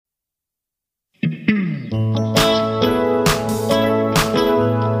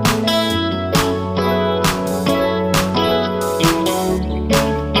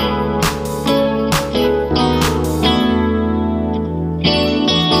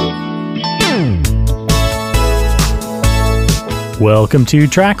Welcome to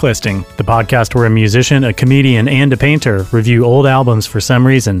Track Listing, the podcast where a musician, a comedian, and a painter review old albums for some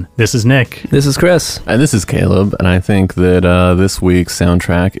reason. This is Nick. This is Chris. And this is Caleb, and I think that this week's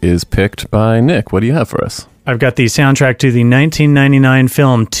soundtrack is picked by Nick. What do you have for us? I've got the soundtrack to the 1999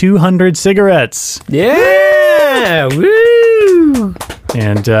 film 200 Cigarettes. Yeah! Woo!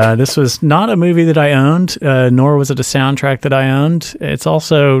 And this was not a movie that I owned, nor was it a soundtrack that I owned. It's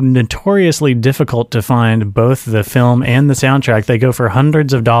also notoriously difficult to find both the film and the soundtrack. They go for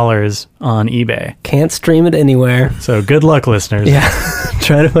hundreds of dollars on eBay. Can't stream it anywhere. So good luck, listeners. Yeah.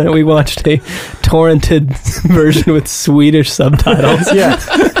 Trying to find it. We watched a torrented version with Swedish subtitles. Yeah.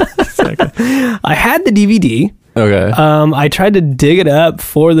 Exactly. I had the DVD. Okay. I tried to dig it up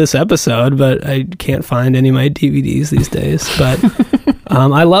for this episode, but I can't find any of my DVDs these days. But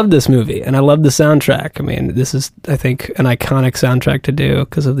I love this movie, and I love the soundtrack. I mean, this is, I think, an iconic soundtrack to do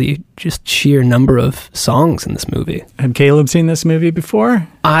because of the just sheer number of songs in this movie. Had Caleb seen this movie before?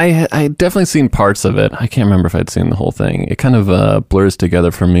 I definitely seen parts of it. I can't remember if I'd seen the whole thing. It kind of blurs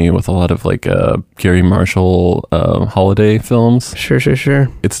together for me with a lot of like Gary Marshall holiday films. Sure.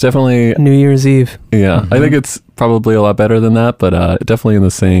 It's definitely New Year's Eve. Yeah, I think it's probably a lot better than that, but definitely in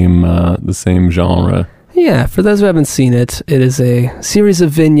the same genre. Yeah, for those who haven't seen it, it is a series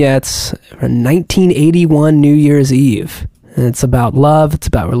of vignettes for 1981 New Year's Eve. And it's about love, it's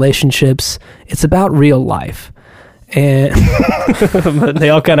about relationships, it's about real life. And but they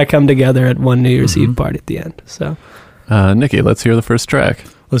all kind of come together at one New Year's Eve party at the end. So, Nikki, let's hear the first track.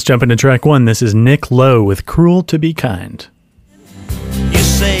 Let's jump into track one. This is Nick Lowe with Cruel to Be Kind. You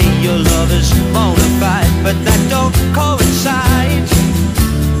say your love is bona fide, but that don't coincide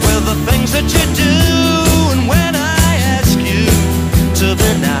with the things that you do. And when I ask you to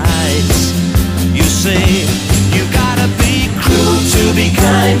be nice, you say you gotta be cruel to be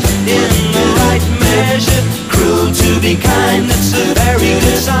kind in the right measure. Cruel to be kind, that's a very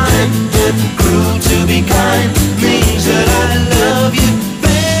good sign. Cruel to be kind means that I love you,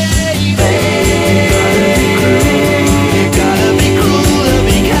 baby. Gotta be cruel to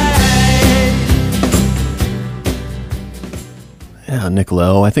be kind. Yeah, Nick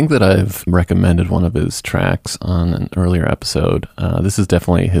Lowe. I think that I've recommended one of his tracks on an earlier episode. This is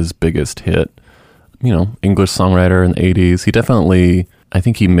definitely his biggest hit. You know, English songwriter in the 80s. He definitely, I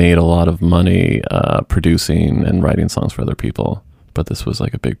think he made a lot of money producing and writing songs for other people. But this was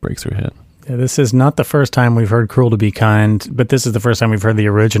like a big breakthrough hit. Yeah, this is not the first time we've heard Cruel to Be Kind, but this is the first time we've heard the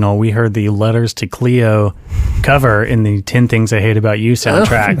original. We heard the Letters to Cleo cover in the 10 Things I Hate About You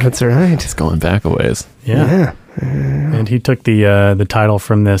soundtrack. that's right. It's going back a ways. Yeah. And he took the title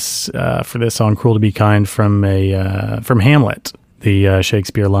from this for this song "Cruel to Be Kind" from Hamlet. The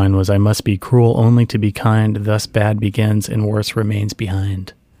Shakespeare line was, "I must be cruel only to be kind. Thus bad begins and worse remains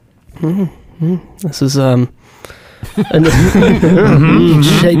behind." This is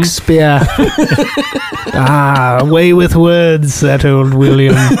Shakespeare. Away with words, that old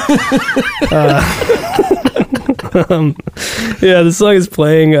William. Yeah, the song is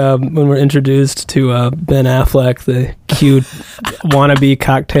playing when we're introduced to Ben Affleck, the cute wannabe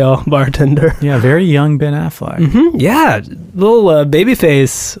cocktail bartender. Yeah, very young Ben Affleck. Yeah, little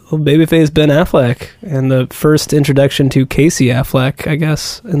babyface Ben Affleck, and the first introduction to Casey Affleck, I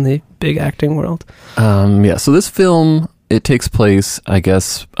guess, in the big acting world. Yeah, so this film, it takes place, I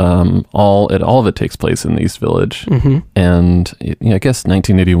guess, all of it takes place in the East Village. And I guess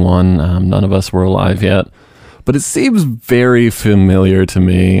 1981, none of us were alive yet. But it seems very familiar to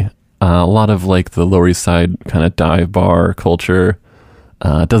me. A lot of like the Lower East Side kind of dive bar culture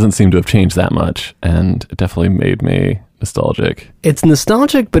doesn't seem to have changed that much. And it definitely made me nostalgic. It's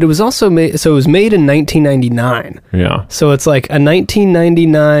nostalgic, but it was also made, so it was made in 1999. Yeah. So it's like a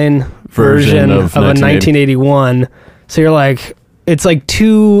 1999 version of a 1981. So you're like, it's like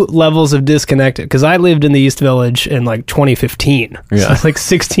two levels of disconnected. Because I lived in the East Village in like 2015. Yeah. So it's like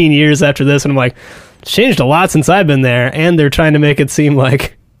 16 years after this. And I'm like, it's changed a lot since I've been there. And they're trying to make it seem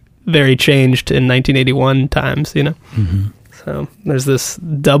like very changed in 1981 times, you know? So there's this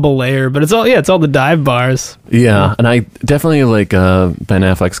double layer, but it's all the dive bars. Yeah, and I definitely like Ben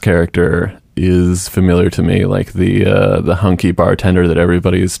Affleck's character is familiar to me, like the hunky bartender that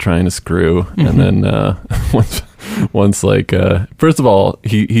everybody's trying to screw, and then once like first of all,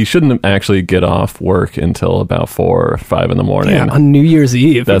 he shouldn't actually get off work until about 4 or 5 in the morning. Yeah, on New Year's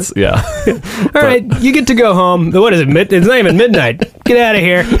Eve. That's All right, you get to go home. What is it? It's not even midnight. Get out of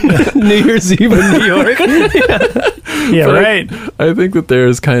here. New Year's Eve in New York. Yeah, right. I think that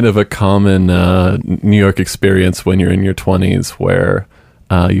there's kind of a common New York experience when you're in your 20s where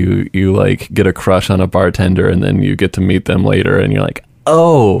you like get a crush on a bartender and then you get to meet them later and you're like,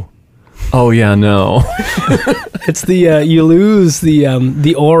 oh, Oh yeah, no. It's the you lose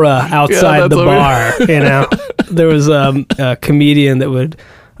the aura outside the bar. You know, there was a comedian that would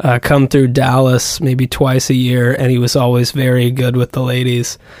come through Dallas maybe twice a year, and he was always very good with the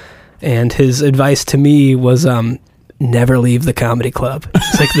ladies. And his advice to me was, never leave the comedy club.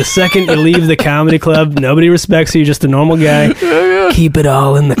 It's like the second you leave the comedy club, nobody respects you. You're just a normal guy. Keep it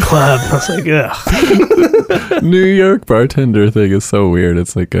all in the club. I was like, ugh. New York bartender thing is so weird.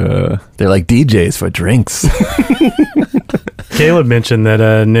 It's like they're like DJs for drinks. Caleb mentioned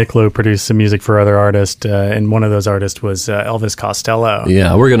that Nick Lowe produced some music for other artists, and one of those artists was Elvis Costello.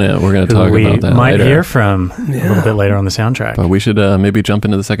 Yeah, we're gonna talk about that. Might later. hear from a little bit later on the soundtrack. But we should maybe jump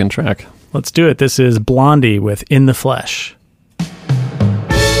into the second track. Let's do it. This is Blondie with "In the Flesh."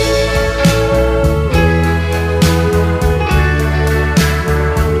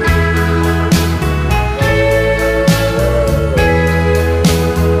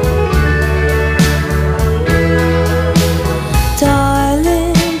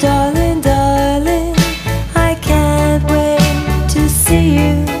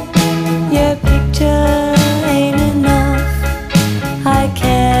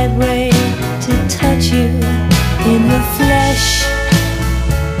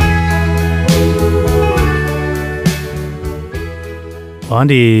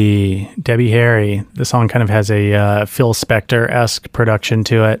 Blondie, Debbie Harry. The song kind of has a Phil Spector-esque production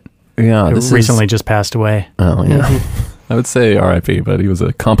to it. Yeah, It recently just passed away. Oh, yeah. I would say R.I.P., but he was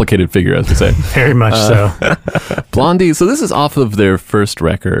a complicated figure, as we say. Very much so. Blondie, so this is off of their first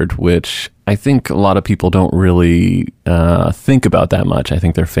record, which I think a lot of people don't really think about that much. I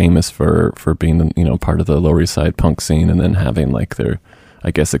think they're famous for being, part of the Lower East Side punk scene and then having like their,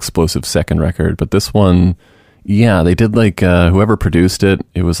 I guess, explosive second record. But this one, yeah, they did like, whoever produced it,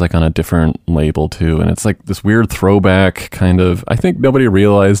 it was like on a different label too. And it's like this weird throwback kind of, I think nobody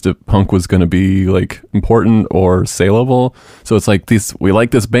realized that punk was going to be like important or saleable. So it's like we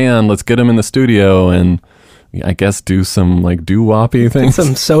like this band, let's get them in the studio and I guess do some like doo-woppy things.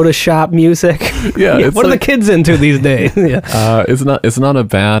 Some soda shop music. Yeah. What are the kids into these days? Yeah. It's not a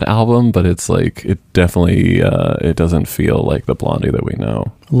bad album, but it's like, it definitely, it doesn't feel like the Blondie that we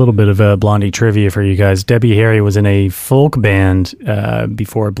know. A little bit of a Blondie trivia for you guys. Debbie Harry was in a folk band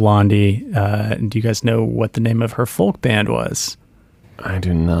before Blondie. Do you guys know what the name of her folk band was? I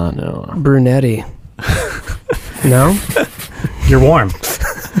do not know. Brunetti. No? You're warm.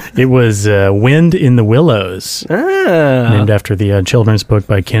 It was Wind in the Willows, named after the children's book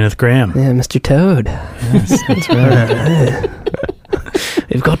by Kenneth Graham. Yeah, Mr. Toad. Yes, that's right.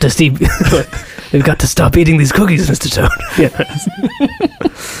 We've got to stop eating these cookies, Mr. Toad. Yes.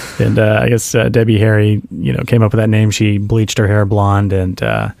 And I guess Debbie Harry, came up with that name. She bleached her hair blonde and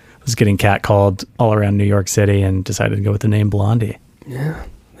was getting catcalled all around New York City and decided to go with the name Blondie. Yeah.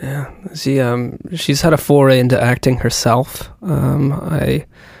 Yeah, she's had a foray into acting herself.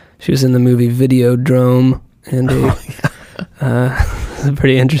 She was in the movie Videodrome, and it's a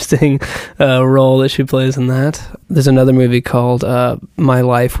pretty interesting role that she plays in that. There's another movie called My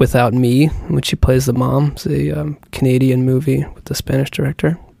Life Without Me, in which she plays the mom. It's a Canadian movie with the Spanish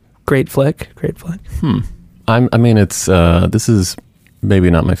director. Great flick. I mean, it's this is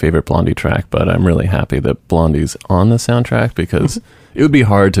maybe not my favorite Blondie track, but I'm really happy that Blondie's on the soundtrack because it would be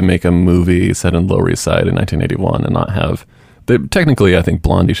hard to make a movie set in Lower East Side in 1981 and not have... Technically, I think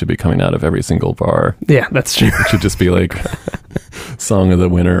Blondie should be coming out of every single bar. Yeah, that's true. It should just be like Song of the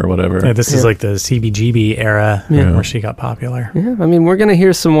Winter or whatever. Yeah, this is like the CBGB era where she got popular. Yeah, I mean, we're going to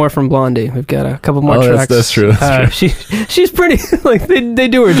hear some more from Blondie. We've got a couple more tracks. That's true. She's pretty, like, they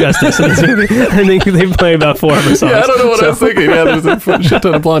do her justice in this movie. I think they play about 4 of her songs. Yeah, I don't know what I was thinking. Yeah, there's a shit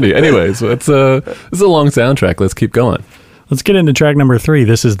ton of Blondie. Anyways, so it's a long soundtrack. Let's keep going. Let's get into track number 3.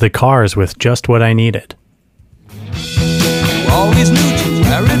 This is The Cars with Just What I Needed. Always knew to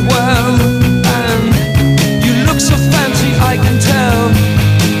wear it well, and you look so fancy, I can tell.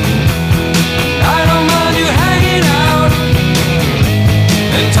 I don't mind you hanging out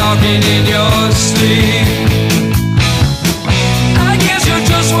and talking in your sleep. I guess you're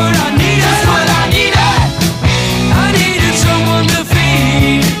just what I needed. Just what I needed. I needed someone to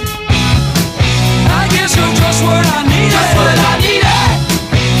feed. I guess you're just what I needed. Just what I needed.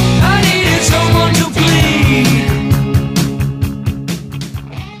 I needed someone to bleed.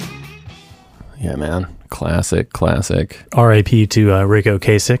 Yeah, man. Classic. R.I.P. to Rick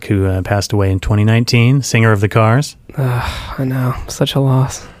Ocasek, who passed away in 2019, singer of The Cars. I know. Such a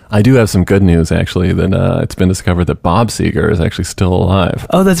loss. I do have some good news, actually, that it's been discovered that Bob Seger is actually still alive.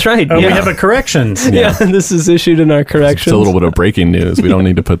 Oh, that's right. Oh, we have a corrections. Yeah, this is issued in our corrections. It's a little bit of breaking news. We don't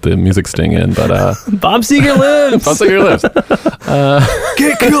need to put the music sting in, but Bob Seger lives. Bob Seger lives.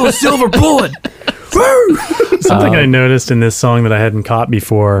 Get killed, silver bullet. Something I noticed in this song that I hadn't caught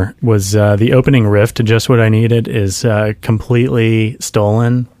before was the opening riff to Just What I Needed is completely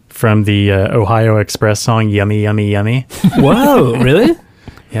stolen from the Ohio Express song Yummy, Yummy, Yummy. Whoa, really?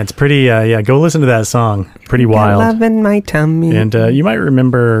 Yeah, it's pretty, go listen to that song. Pretty wild. Love in my tummy. And you might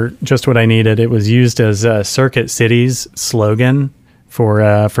remember Just What I Needed. It was used as Circuit City's slogan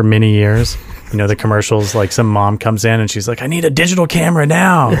for many years. You know, the commercials, like some mom comes in and she's like, I need a digital camera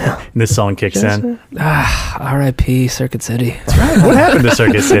now. And this song kicks in. R.I.P. Circuit City. That's right. What happened to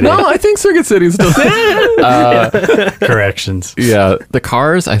Circuit City? No, I think Circuit City's still Corrections. Yeah, the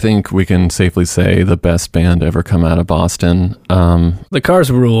Cars, I think we can safely say the best band ever come out of Boston. The Cars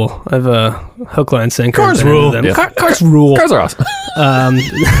rule. I have a hook, line, sinker. Cars rule. Them. Yeah. Cars rule. Cars are awesome.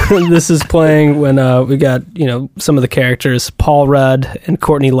 This is playing when we got, some of the characters, Paul Rudd and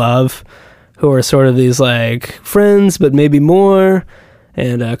Courtney Love, who are sort of these like friends, but maybe more.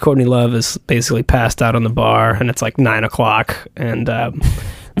 And Courtney Love is basically passed out on the bar, and it's like 9:00. And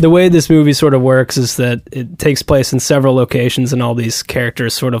the way this movie sort of works is that it takes place in several locations, and all these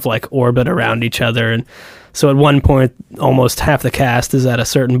characters sort of like orbit around each other. And so at one point, almost half the cast is at a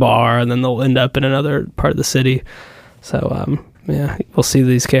certain bar, and then they'll end up in another part of the city. So we'll see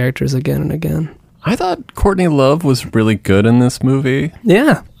these characters again and again. I thought Courtney Love was really good in this movie.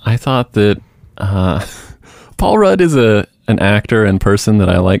 Yeah. I thought that Paul Rudd is an actor and person that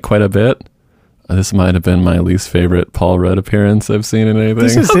I like quite a bit. This might have been my least favorite Paul Rudd appearance I've seen in anything.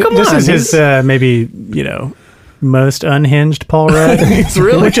 This is his maybe, most unhinged Paul Rudd.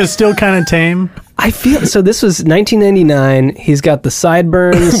 Really? Which is still kind of tame. I feel so. This was 1999. He's got the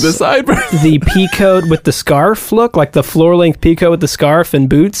sideburns, The sideburns. the pea coat with the scarf look, like the floor length pea coat with the scarf and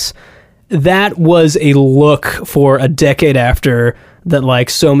boots. That was a look for a decade after that. Like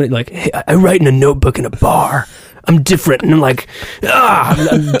so many, like, hey, I write in a notebook in a bar. I'm different, and I'm like,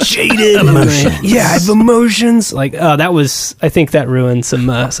 I'm jaded. Emotions. I have emotions. Like, that was. I think that ruined some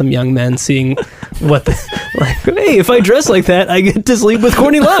young men seeing what hey, if I dress like that, I get to sleep with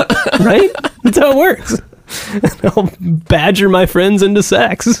Courtney Love, right? That's how it works. I'll badger my friends into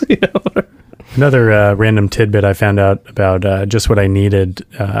sex. Another random tidbit I found out about Just What I Needed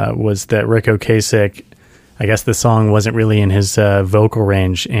was that Rick Ocasek, I guess the song wasn't really in his vocal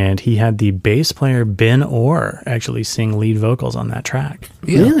range, and he had the bass player Ben Orr actually sing lead vocals on that track.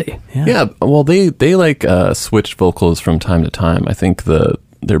 Yeah. Really? Yeah. Well, they like switched vocals from time to time. I think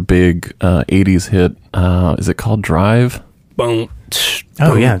their big 80s hit, is it called Drive? Boom.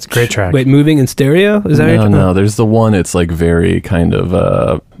 Oh, yeah, it's a great track. Wait, moving in stereo? Is that No. There's the one. It's like very kind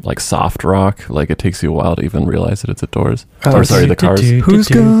of like soft rock. Like it takes you a while to even realize that it's at Doors. Or sorry, the Cars. Who's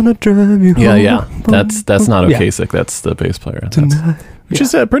gonna drive you home? Yeah. That's not Yeah. Ocasek. That's the bass player. Which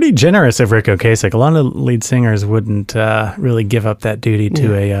is pretty generous of Rick Ocasek. A lot of lead singers wouldn't really give up that duty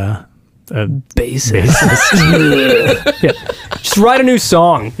to a bassist. Yeah. Just write a new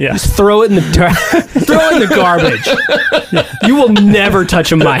song. Yeah. Just throw it in the garbage. Yeah. You will never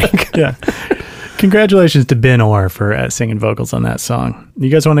touch a mic. Yeah. Congratulations to Ben Orr for singing vocals on that song. You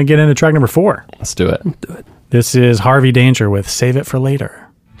guys want to get into track number 4? Let's do it. This is Harvey Danger with Save It for Later.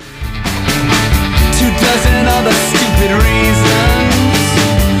 2 dozen other stupid reasons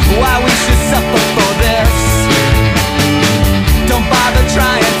why we should suffer for this. Don't bother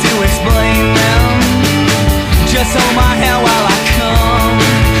trying to explain them. Just hold my hand while I come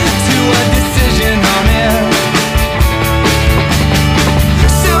to a decision on it.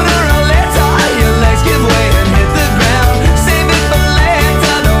 Sooner or later, your legs give way and hit the ground. Save it for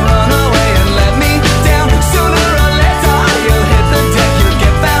later, don't run away and let me down. Sooner or later, you'll hit the deck, you'll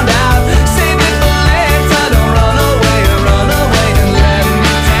get found out. Save it for later, don't run away and let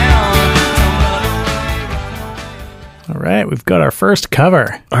me down. All right, we've got our first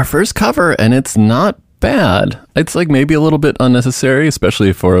cover. Our first cover, and it's not bad. It's like maybe a little bit unnecessary,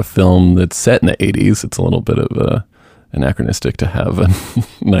 especially for a film that's set in the 80s. It's a little bit of anachronistic to have a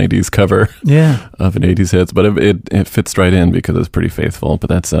 90s cover of an 80s hits, but it fits right in because it's pretty faithful. But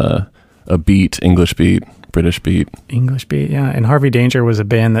that's a beat, English beat, British beat. English beat, yeah. And Harvey Danger was a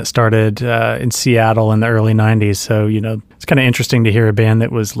band that started in Seattle in the early 90s. So, it's kind of interesting to hear a band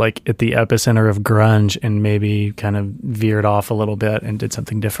that was like at the epicenter of grunge and maybe kind of veered off a little bit and did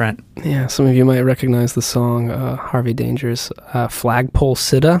something different. Yeah, some of you might recognize the song Harvey Danger's Flagpole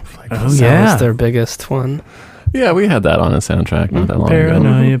Sitta. Oh, That yeah. was their biggest one. Yeah, we had that on a soundtrack not that long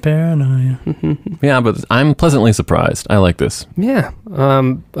ago. Paranoia. Yeah, but I'm pleasantly surprised. I like this. Yeah.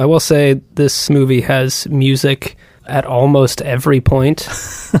 I will say this movie has music at almost every point,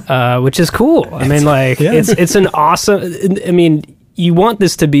 which is cool. I mean, like, it's an awesome... I mean, you want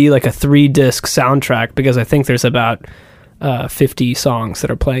this to be like a 3-disc soundtrack because I think there's about 50 songs that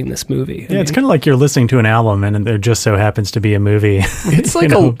are playing this movie. It's kind of like you're listening to an album and there just so happens to be a movie. It's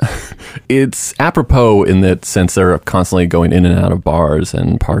like it's apropos in that sense they're constantly going in and out of bars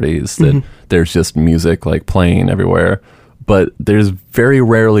and parties that there's just music like playing everywhere. But there's very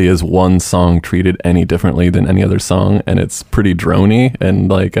rarely is one song treated any differently than any other song, and it's pretty drony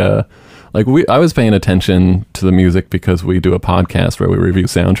and I was paying attention to the music because we do a podcast where we review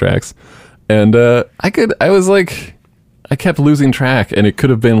soundtracks, and I kept losing track, and it could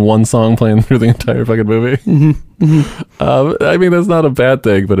have been one song playing through the entire fucking movie. I mean, that's not a bad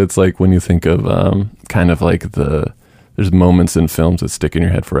thing, but it's like when you think of kind of like there's moments in films that stick in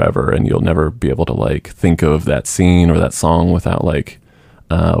your head forever, and you'll never be able to like think of that scene or that song without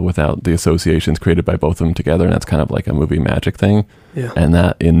the associations created by both of them together, and that's kind of like a movie magic thing. Yeah. And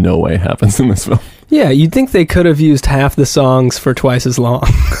that in no way happens in this film. Yeah, you'd think they could have used half the songs for twice as long.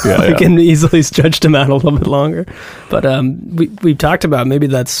 And easily stretched them out a little bit longer. But we've talked about maybe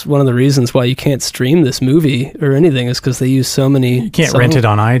that's one of the reasons why you can't stream this movie or anything is because they use so many You can't rent it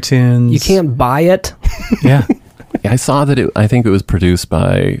on iTunes. You can't buy it. Yeah. I saw that I think it was produced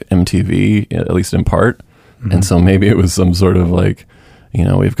by MTV, at least in part. And so maybe it was some sort of like, you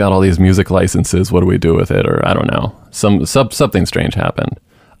know, we've got all these music licenses. What do we do with it? Or I don't know. Something strange happened.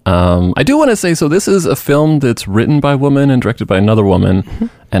 I do want to say, so this is a film that's written by a woman and directed by another woman.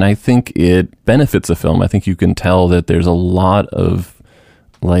 And I think it benefits the film. I think you can tell that there's a lot of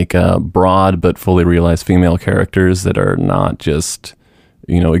like broad but fully realized female characters that are not just,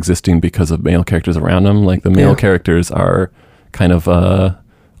 you know, existing because of male characters around them. Like the male characters are kind of... a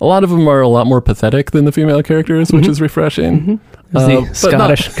lot of them are a lot more pathetic than the female characters, which is refreshing. The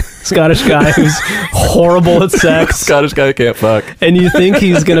Scottish guy who's horrible at sex. Scottish guy can't fuck. And you think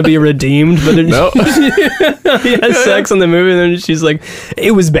he's going to be redeemed, but he has sex in the movie, and then she's like,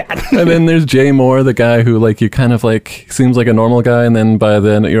 it was bad. And then there's Jay Moore, the guy who like you kind of like seems like a normal guy, and then by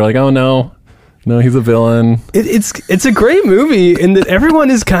then you're like, oh no, he's a villain. It's a great movie in that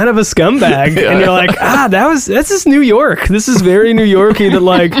everyone is kind of a scumbag, and you're like, that's just New York. This is very New Yorky. That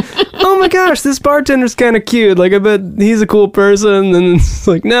like, oh my gosh, this bartender's kind of cute. Like, I bet he's a cool person. And it's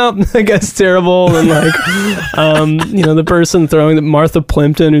like, no, that guy's terrible. And like, the person Martha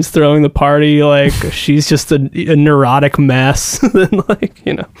Plimpton who's throwing the party, like, she's just a neurotic mess. And like,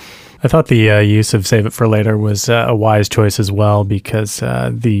 I thought the use of Save It for Later was a wise choice as well, because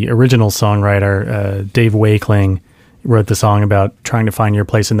the original songwriter, Dave Wakeling, wrote the song about trying to find your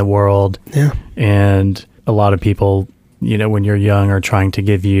place in the world. Yeah. And a lot of people, when you're young, are trying to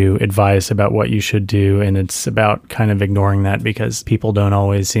give you advice about what you should do. And it's about kind of ignoring that because people don't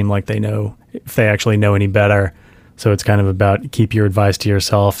always seem like they know if they actually know any better. So it's kind of about keep your advice to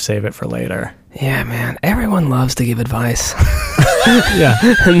yourself, save it for later. Yeah, man. Everyone loves to give advice. Yeah.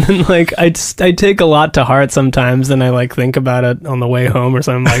 And then, like, I take a lot to heart sometimes, and I, like, think about it on the way home or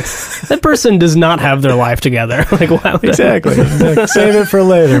something. Like, that person does not have their life together. Like, wow. Exactly. Save it for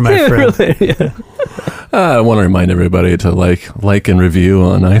later, my friend. Yeah. I want to remind everybody to like and review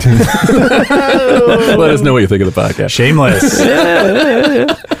on iTunes. Let us know what you think of the podcast. Shameless.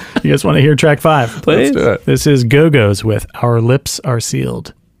 Yeah. You guys want to hear track 5? Please. Let's do it. This is Go-Go's with Our Lips Are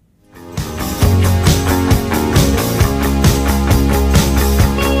Sealed.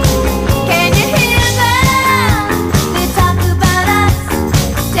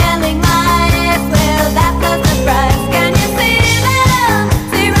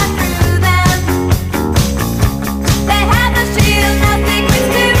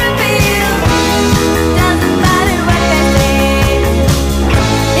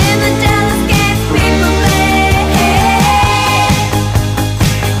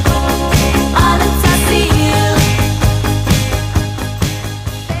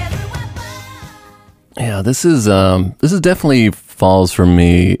 This is definitely falls for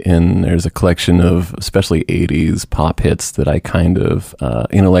me in there's a collection of especially 80s pop hits that I kind of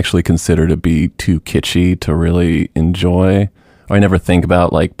intellectually consider to be too kitschy to really enjoy, or I never think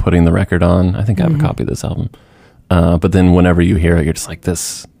about like putting the record on. I think I have a copy of this album. But then whenever you hear it, you're just like,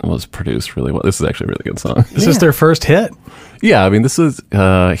 this was produced really well. This is actually a really good song. This is their first hit. Yeah, I mean, this is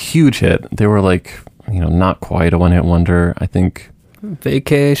a huge hit. They were like, not quite a one-hit wonder, I think.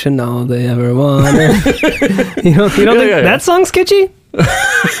 Vacation, all they ever wanted. you don't think that song's kitschy?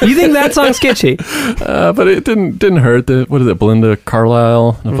 You think that song's kitschy? But it didn't hurt. What is it? Belinda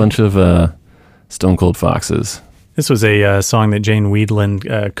Carlisle, a bunch of Stone Cold Foxes. This was a song that Jane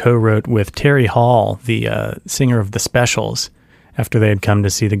Weedland co-wrote with Terry Hall, the singer of The Specials, after they had come to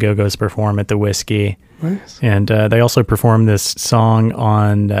see the Go-Go's perform at the Whiskey. Nice. And they also performed this song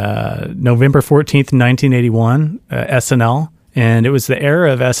on November 14th, 1981, SNL. And it was the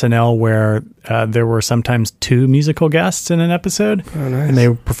era of SNL where there were sometimes two musical guests in an episode. Oh, nice. And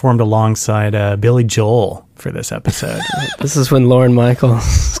they performed alongside Billy Joel for this episode. This is when Lorne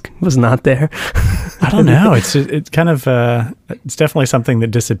Michaels was not there. I don't know. It's kind of it's definitely something that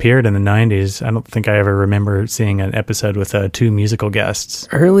disappeared in the 90s. I don't think I ever remember seeing an episode with two musical guests.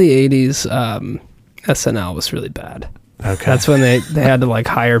 Early 80s SNL was really bad. Okay. That's when they had to like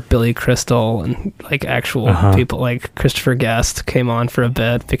hire Billy Crystal and like actual people like Christopher Guest came on for a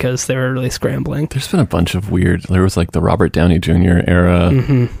bit because they were really scrambling. There's been a bunch of weird. There was like the Robert Downey Jr. era.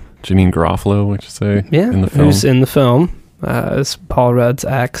 Janine Garofalo, would you say? Yeah, in the film. who's in the film as Paul Rudd's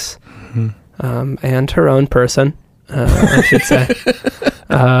ex, and her own person, I should say.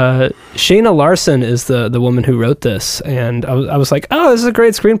 Shayna Larson is the woman who wrote this, and I was like, oh, this is a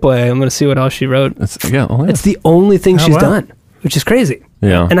great screenplay. I'm going to see what else she wrote. It's the only thing she's done, which is crazy.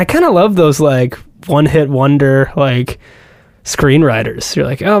 Yeah. And I kind of love those like one-hit wonder like screenwriters. You're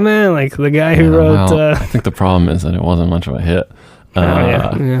like, oh man, like the guy who wrote... I think the problem is that it wasn't much of a hit.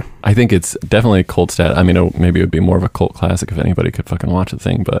 Yeah. I think it's definitely a cult stat. I mean, maybe it would be more of a cult classic if anybody could fucking watch the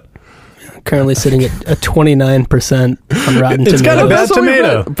thing, but... Currently sitting at a 29% on Rotten Tomatoes. It's got a bad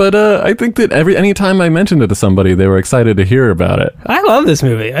tomato. But I think that anytime I mentioned it to somebody, they were excited to hear about it. I love this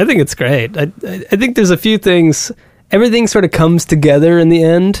movie. I think it's great. I think there's a few things... Everything sort of comes together in the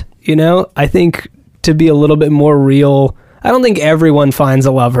end, you know? I think to be a little bit more real... I don't think everyone finds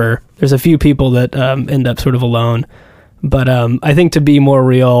a lover. There's a few people that end up sort of alone. But I think to be more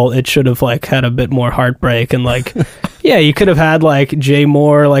real, it should have like had a bit more heartbreak and like, yeah, you could have had like Jay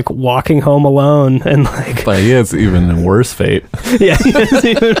Moore like walking home alone and like. But he has even worse fate. Yeah,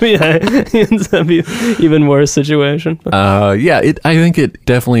 he ends up even worse situation. I think it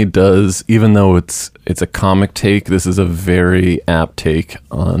definitely does. Even though it's a comic take, this is a very apt take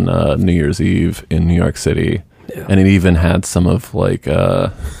on New Year's Eve in New York City, and it even had some of like.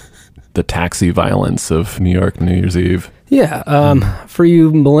 The taxi violence of New York New Year's Eve. Yeah. For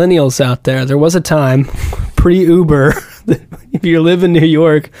you millennials out there was a time pre-Uber that if you live in New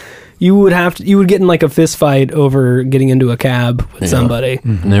York, you would get in like a fist fight over getting into a cab with somebody.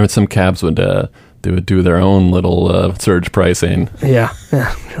 Mm-hmm. And there were some cabs they would do their own little surge pricing. Yeah.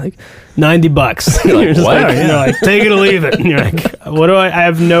 Like $90. You're like, what? Like, you're like, take it or leave it. And you're like, what do I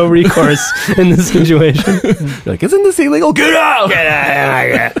have no recourse in this situation. You're like, isn't this illegal? Get out! Get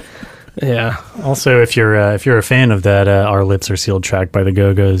out! Yeah. Also, if you're a fan of that "Our Lips Are Sealed" track by the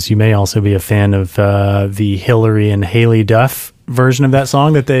Go-Go's, you may also be a fan of the Hillary and Haley Duff version of that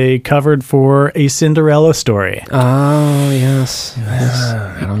song that they covered for A Cinderella Story. Oh, yes.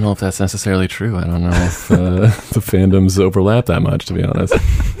 I don't know if that's necessarily true. I don't know if the fandoms overlap that much, to be honest.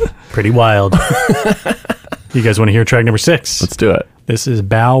 Pretty wild. You guys want to hear track number 6? Let's do it. This is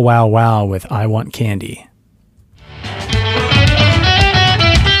Bow Wow Wow with I Want Candy.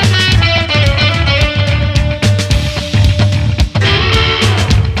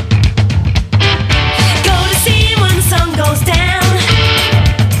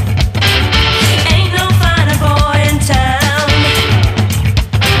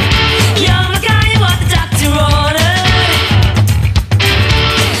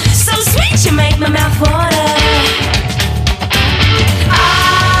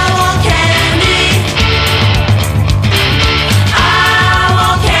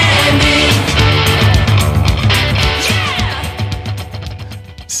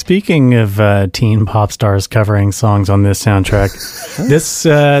 Speaking of teen pop stars covering songs on this soundtrack,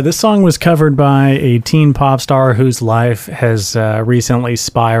 this song was covered by a teen pop star whose life has recently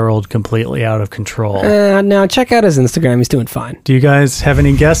spiraled completely out of control. Now check out his Instagram. He's doing fine. Do you guys have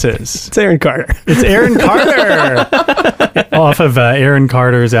any guesses? It's Aaron Carter. It's Aaron Carter! Off of Aaron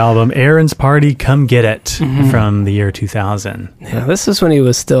Carter's album, Aaron's Party, Come Get It, from the year 2000. Yeah, this is when he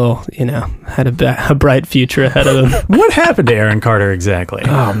was still, had a bright future ahead of him. What happened to Aaron Carter exactly?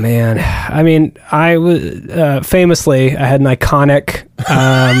 Oh, man. I mean, I was famously, I had an iconic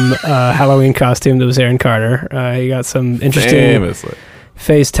Halloween costume that was Aaron Carter. He got some interesting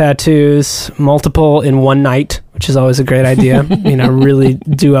face tattoos, multiple in one night, which is always a great idea. Really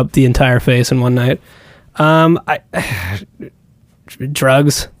do up the entire face in one night.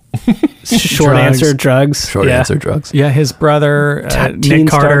 Drugs. Short answer, drugs. Short answer, drugs. Yeah, his brother, Nick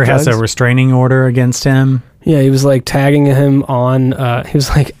Carter, has a restraining order against him. Yeah, he was like tagging him on, he was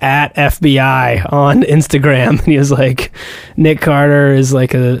like at FBI on Instagram. And he was like, Nick Carter is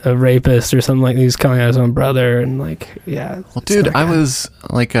like a rapist or something like that. He was calling out his own brother and like, yeah. Well, dude, I was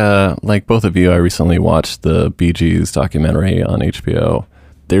like both of you, I recently watched the Bee Gees documentary on HBO.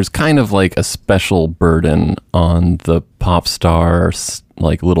 There's kind of like a special burden on the pop star,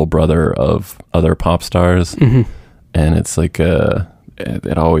 like little brother of other pop stars. Mm-hmm. And it's like,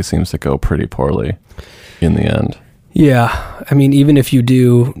 it always seems to go pretty poorly in the end. Yeah. I mean, even if you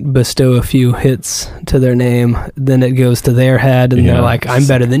do bestow a few hits to their name, then it goes to their head and they're like, I'm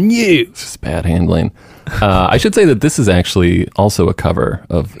better than you. It's just bad handling. I should say that this is actually also a cover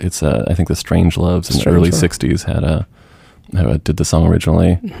of, I think the Strangeloves in the early 60s did the song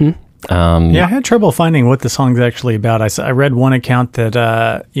originally. Mm-hmm. I had trouble finding what the song's actually about. I read one account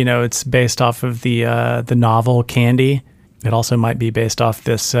that it's based off of the novel Candy. It also might be based off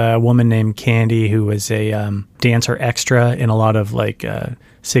this woman named Candy who was a dancer extra in a lot of like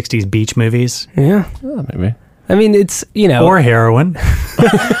 60s beach movies. Yeah, maybe. I mean, it's or heroin.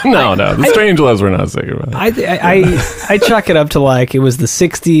 No, the Strangeloves we're not singing about. I chalk it up to like it was the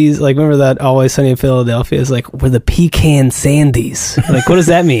 60s. Like, remember that Always Sunny in Philadelphia is like, we're the pecan sandies. Like, what does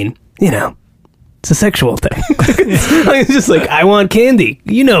that mean? It's a sexual thing. It's just like, I want candy.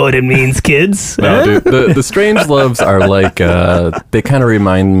 You know what it means, kids. No, dude, the Strangeloves are like, they kind of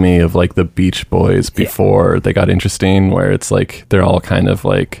remind me of like the Beach Boys before they got interesting, where it's like they're all kind of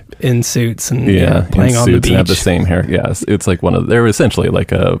like in suits and playing on the beach and have the same hair. Yeah, it's like they're essentially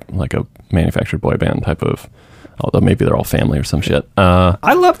like a manufactured boy band type of. Although maybe they're all family or some shit.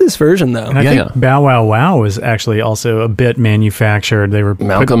 I love this version though. And I think Bow Wow Wow was actually also a bit manufactured. They were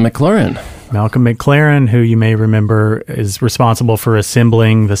Malcolm McLaren, who you may remember is responsible for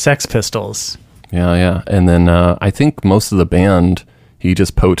assembling the Sex Pistols. Yeah. And then I think most of the band he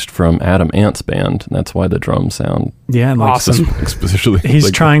just poached from Adam Ant's band, and that's why the drums sound awesome. He's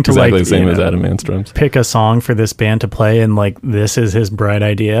like, trying to exactly the same as Adam Ant's drums. Pick a song for this band to play, and like this is his bright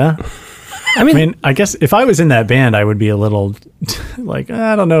idea. I mean, I guess if I was in that band, I would be a little like,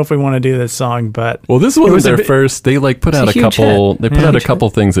 I don't know if we want to do this song, but this wasn't their first. They like put out a couple. They put out a couple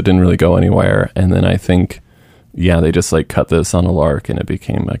things that didn't really go anywhere, and then I think, they just like cut this on a lark, and it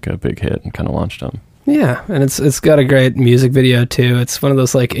became like a big hit and kind of launched them. Yeah, and it's got a great music video too. It's one of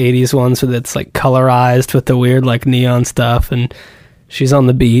those like 80s ones where it's like colorized with the weird like neon stuff, and she's on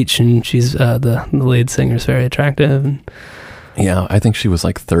the beach, and she's the lead singer is very attractive. And yeah, I think she was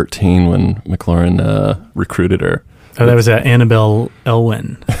like 13 when McLaren recruited her. Oh, that was Annabelle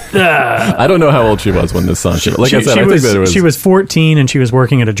Elwyn. I don't know how old she was when this song came out. Like I said, I think that it was... She was 14 and she was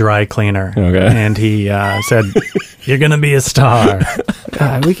working at a dry cleaner. Okay. And he said, you're going to be a star.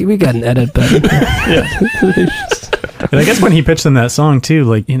 We got an edit button. And I guess when he pitched them that song too,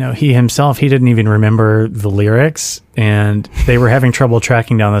 like, he himself, he didn't even remember the lyrics, and they were having trouble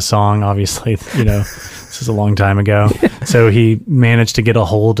tracking down the song, obviously, this is a long time ago. So he managed to get a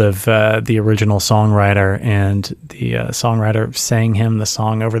hold of the original songwriter, and the songwriter sang him the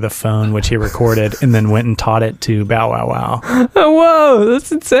song over the phone, which he recorded, and then went and taught it to Bow Wow Wow. Oh, whoa,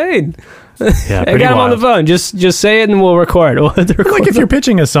 that's insane. Yeah, I got him on the phone. Just say it and we'll record. Like if you're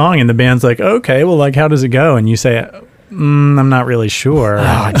pitching a song and the band's like, okay, well, like, how does it go? And you say, I'm not really sure.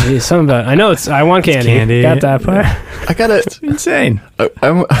 Oh, geez, something about it. I know I want candy. Got that part. It's insane.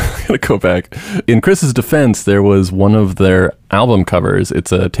 I'm gonna go back. In Chris's defense, there was one of their album covers.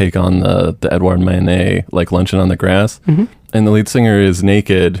 It's a take on the Edouard Manet, like Luncheon on the Grass, and the lead singer is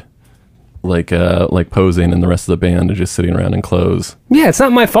naked, like posing, and the rest of the band is just sitting around in clothes. Yeah, it's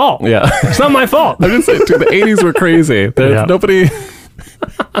not my fault. Yeah, it's not my fault. I'm just saying, dude, the 80s were crazy.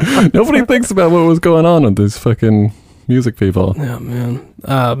 Nobody thinks about what was going on with these fucking music people. Oh man,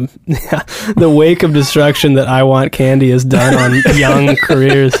 the wake of destruction that I Want Candy has done on young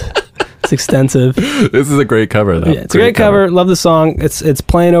careers. It's extensive. This is a great cover, though. Yeah, it's a great cover. Love the song. It's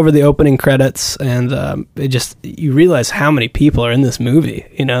playing over the opening credits, and you realize how many people are in this movie.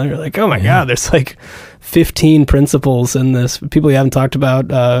 You're like, oh my god, there's like 15 principals in this. People you haven't talked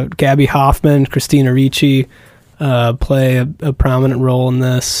about. Gabby Hoffman, Christina Ricci. Play a prominent role in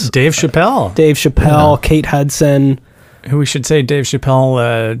this. Dave Chappelle, yeah. Kate Hudson. Who we should say, Dave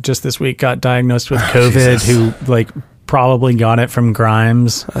Chappelle just this week got diagnosed with COVID. Who probably got it from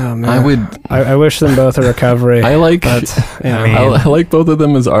Grimes. Oh man, I wish them both a recovery. I like both of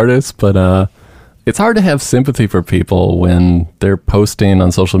them as artists, but it's hard to have sympathy for people when they're posting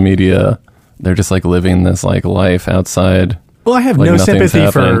on social media. They're just like living this like life outside. Well, I have no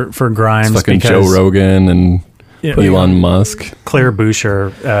sympathy for Grimes. It's fucking Joe Rogan and Elon Musk. Claire Boucher,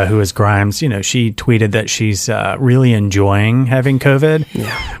 who is Grimes, she tweeted that she's really enjoying having COVID,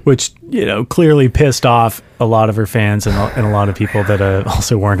 which, clearly pissed off a lot of her fans and a lot of people that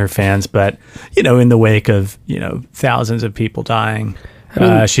also weren't her fans. But, in the wake of, thousands of people dying,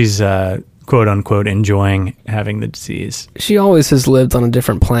 she's quote unquote enjoying having the disease. She always has lived on a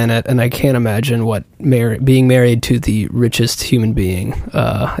different planet, and I can't imagine what being married to the richest human being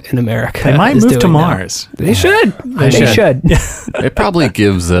in America. They might move to Mars. They should. They should. It probably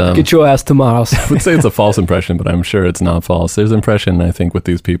gives get your ass to Mars. I would say it's a false impression, but I'm sure it's not false. There's an impression, I think, with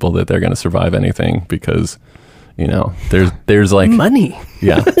these people that they're going to survive anything because there's like money.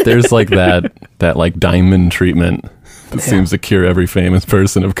 Yeah, there's like that like diamond treatment that seems to cure every famous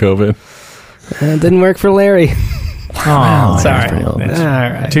person of COVID. It didn't work for Larry. Oh, sorry. All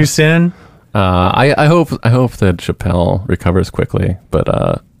right. Too soon? I hope that Chappelle recovers quickly, but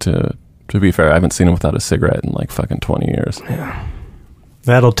to be fair, I haven't seen him without a cigarette in like fucking 20 years. Yeah.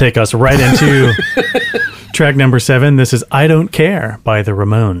 That'll take us right into track number 7. This is I Don't Care by the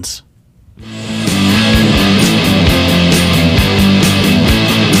Ramones.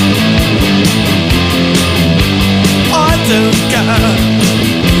 I don't care.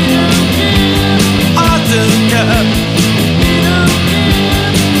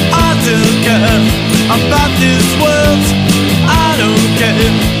 I don't care about this world. I don't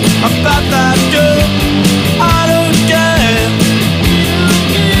care about that girl. I don't care.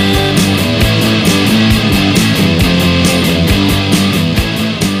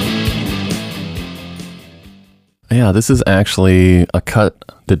 Yeah, this is actually a cut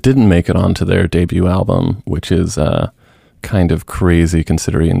that didn't make it onto their debut album, which is kind of crazy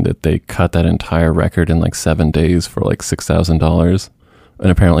considering that they cut that entire record in like 7 days for like $6,000.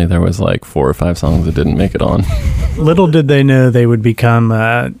 And apparently there was like 4 or 5 songs that didn't make it on. Little did they know they would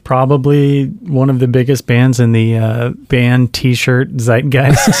become probably one of the biggest bands in the band t-shirt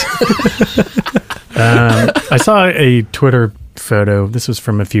zeitgeist. I saw a Twitter photo. This was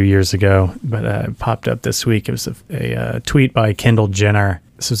from a few years ago, but it popped up this week. It was a tweet by Kendall Jenner.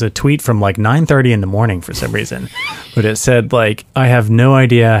 This was a tweet from like 9:30 in the morning for some reason, but it said like, I have no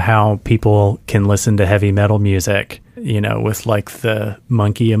idea how people can listen to heavy metal music, with like the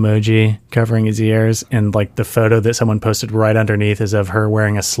monkey emoji covering his ears, and like the photo that someone posted right underneath is of her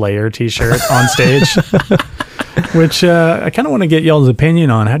wearing a Slayer t-shirt on stage, which I kind of want to get y'all's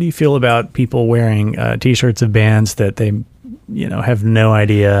opinion on. How do you feel about people wearing t-shirts of bands that they, have no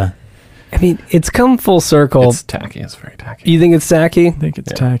idea? I mean, it's come full circle. It's tacky. It's very tacky. You think it's tacky? I think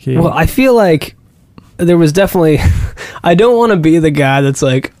it's tacky. Well, I feel like there was definitely... I don't want to be the guy that's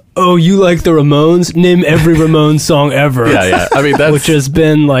like, oh, you like the Ramones? Name every Ramones song ever. Yeah. I mean, that's... Which has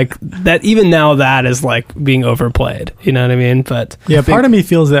been like... that. Even now, that is like being overplayed. You know what I mean? But yeah, part of me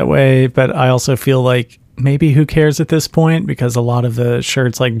feels that way, but I also feel like maybe who cares at this point, because a lot of the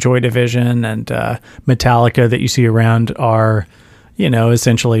shirts like Joy Division and Metallica that you see around are...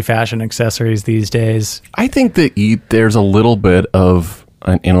 essentially fashion accessories these days. I think that there's a little bit of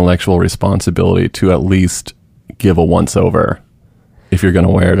an intellectual responsibility to at least give a once-over if you're going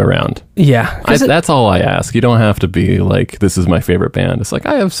to wear it around. Yeah. That's all I ask. You don't have to be like, this is my favorite band. It's like,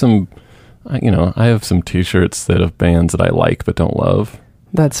 I have some t-shirts that of bands that I like but don't love.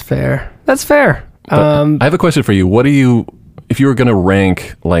 That's fair. I have a question for you. If you were going to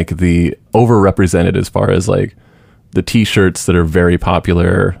rank like the overrepresented as far as like the t-shirts that are very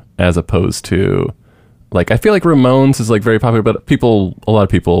popular as opposed to like, I feel like Ramones is like very popular, but a lot of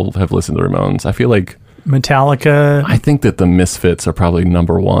people have listened to Ramones. I feel like Metallica. I think that the Misfits are probably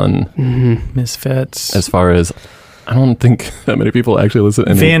number one. Mm-hmm. Misfits. As far as, I don't think that many people actually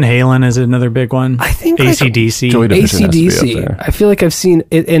listen. Van Halen is another big one. I think AC/DC. Joy Division has to be up there. I feel like I've seen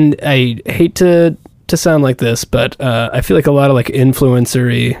it, and I hate to sound like this, but I feel like a lot of like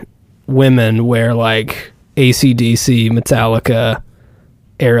influencery women wear like AC/DC, Metallica,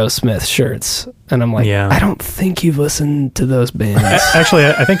 Aerosmith shirts, and I'm like, I don't think you've listened to those bands. Actually,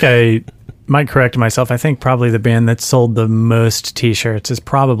 I think I might correct myself. I think probably the band that sold the most t-shirts is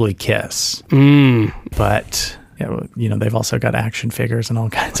probably Kiss. But they've also got action figures and all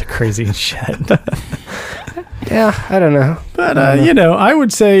kinds of crazy shit. Yeah, I don't know. But I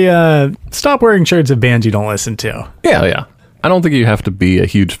would say stop wearing shirts of bands you don't listen to. Yeah. I don't think you have to be a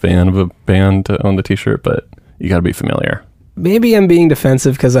huge fan of a band to own the t-shirt, but you got to be familiar. Maybe I'm being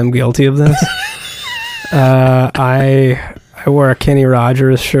defensive because I'm guilty of this. I wore a Kenny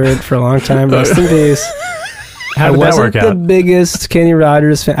Rogers shirt for a long time. Rest in peace. How did that work out? I wasn't the biggest Kenny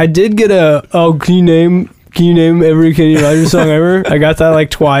Rogers fan. I did get can you name every Kenny Rogers song ever? I got that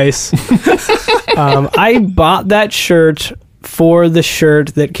like twice. I bought that shirt for the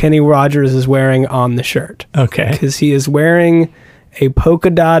shirt that Kenny Rogers is wearing on the shirt. Okay. Because he is wearing a polka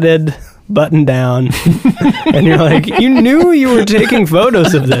dotted button down. And you're like, you knew you were taking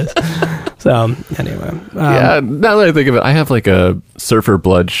photos of this. So, anyway. Yeah, now that I think of it, I have like a Surfer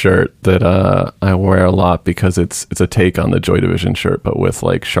Blood shirt that I wear a lot because it's a take on the Joy Division shirt, but with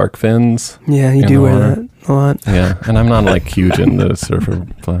like shark fins. Yeah, you in do the wear water. that a lot. Yeah, and I'm not like huge into Surfer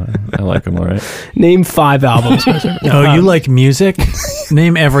Blood. I like them all right. Name 5 albums. Oh, you like music?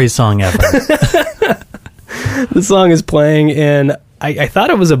 Name every song ever. The song is playing in, I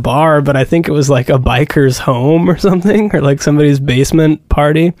thought it was a bar, but I think it was like a biker's home or something, or like somebody's basement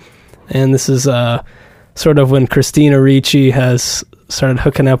party. And this is sort of when Christina Ricci has started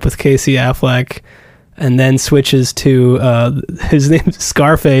hooking up with Casey Affleck, and then switches to his name's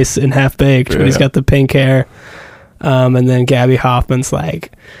Scarface in Half Baked, but he's got the pink hair. And then Gabby Hoffman's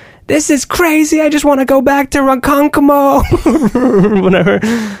like, "This is crazy. I just want to go back to Ronkonkoma," whatever.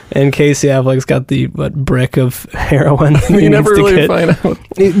 And Casey Affleck's got the brick of heroin. You never really find out.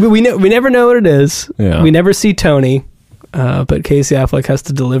 We never know what it is. Yeah. We never see Tony. But Casey Affleck has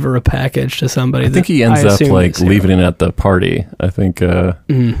to deliver a package to somebody. I think he ends up like leaving it at the party. I think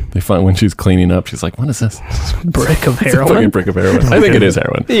they find when she's cleaning up, she's like, "What is this? Brick of It's a fucking heroin." brick of heroin." I think it is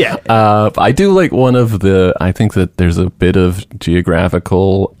heroin. Yeah. I do like I think that there's a bit of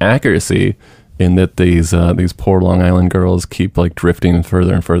geographical accuracy in that these poor Long Island girls keep like drifting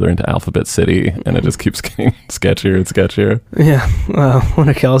further and further into Alphabet City, and it just keeps getting sketchier and sketchier. Yeah. One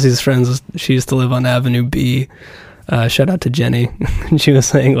of Kelsey's friends, she used to live on Avenue B. Shout out to Jenny. And she was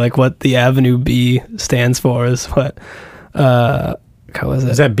saying like what the Avenue B stands for is what was it?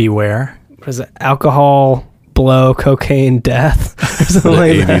 Is that Beware? What is it? Alcohol, blow, cocaine, death. Or something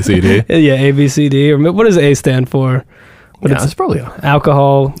like that. ABCD. Yeah, ABCD. Or what does A stand for? It's probably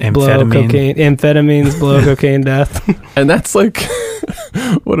alcohol, blow, cocaine, amphetamines, blow, cocaine, death. And that's like,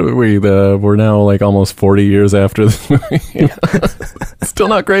 what are we? We're now like almost 40 years after this movie. Still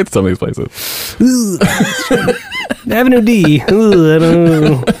not great. Some of these places. Avenue D. Ooh, I don't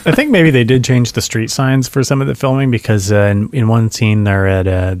know. I think maybe they did change the street signs for some of the filming because in one scene they're at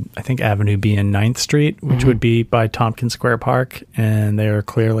I think Avenue B and 9th Street, which would be by Tompkins Square Park, and they are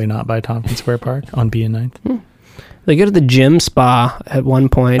clearly not by Tompkins Square Park on B and 9th. They go to the gym spa at one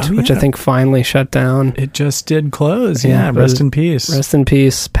point, which I think finally shut down. It just did close. Yeah, Yeah, rest in peace. Rest in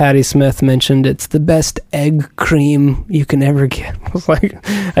peace. Patty Smith mentioned it's the best egg cream you can ever get. I was like,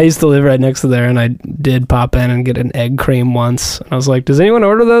 I used to live right next to there, and I did pop in and get an egg cream once. And I was like, does anyone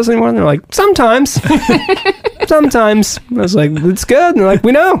order those anymore? And they're like, sometimes. Sometimes. I was like, it's good. And they're like,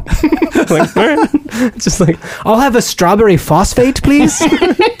 we know. Like, all right. It's just like, I'll have a strawberry phosphate, please.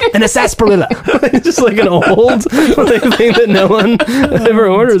 And a sarsaparilla. Just like an old thing that no one ever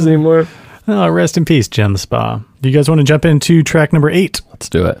orders anymore. Oh, rest in peace, Gem Spa. Do you guys want to jump into track number 8? Let's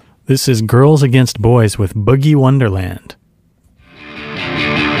do it. This is Girls Against Boys with Boogie Wonderland.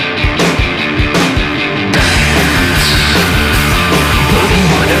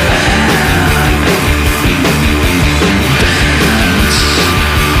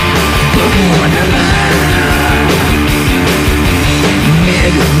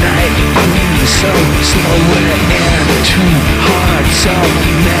 So slow when it ends too hard. So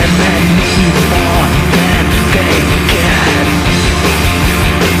men need more than they get.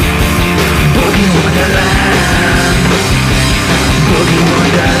 Boogie Wonderland, Boogie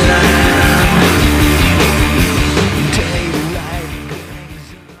Wonderland.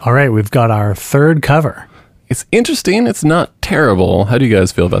 All right, we've got our third cover. It's interesting. It's not terrible. How do you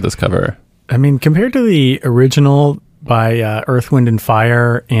guys feel about this cover? I mean, compared to the original by Earth, Wind, and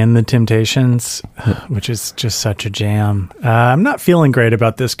Fire and The Temptations, which is just such a jam. I'm not feeling great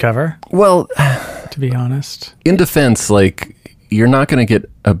about this cover, Well, to be honest. in defense, like, you're not going to get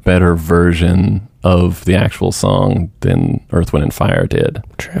a better version of the actual song than Earth, Wind, and Fire did.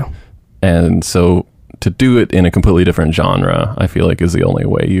 True. And so to do it in a completely different genre, I feel like is the only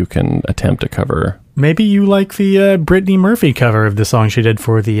way you can attempt to cover. Maybe you like the Brittany Murphy cover of the song she did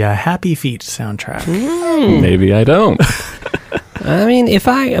for the Happy Feet soundtrack. Maybe I don't. I mean,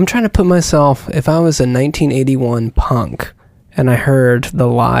 I'm trying to put myself, if I was a 1981 punk and I heard the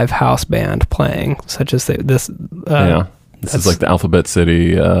live house band playing, such as this This is like the Alphabet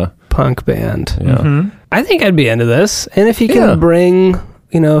City. punk band, Yeah. I think I'd be into this. And if you can bring,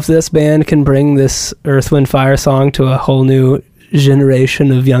 if this band can bring this Earth, Wind, Fire song to a whole new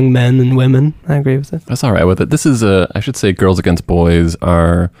generation of young men and women, I agree with it. That's all right with it. This is I should say Girls Against Boys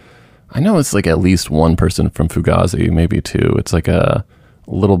are, I know it's like at least one person from Fugazi, maybe two. It's like a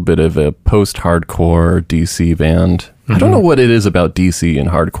little bit of a post-hardcore DC band. I don't know what it is about DC and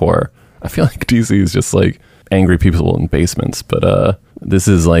hardcore. I feel like DC is just like angry people in basements, but this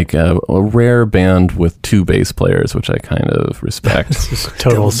is like a rare band with 2 bass players, which I kind of respect. Just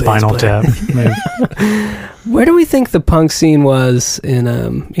total Spinal Tap. Where do we think the punk scene was in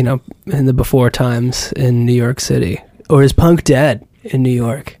in the before times in New York City? Or is punk dead in New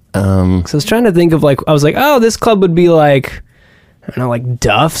York? So I was trying to think of this club would be like, I don't know, like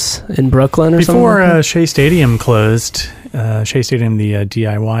Duff's in Brooklyn or something. Before Shea Stadium closed, Shea Stadium, the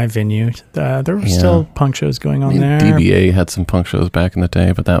DIY venue, there were still punk shows going on there. DBA had some punk shows back in the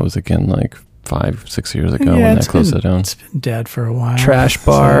day, but that was again like 5-6 years ago when that closed it down. It's been dead for a while. Trash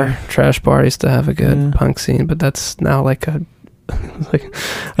Bar used to have a good punk scene, but that's now like a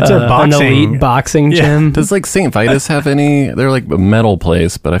an elite boxing gym. Does like St. Vitus have any? They're like a metal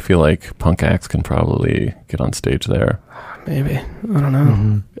place, but I feel like punk acts can probably get on stage there. Maybe. I don't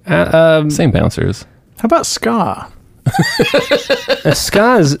know. Same bouncers. How about ska?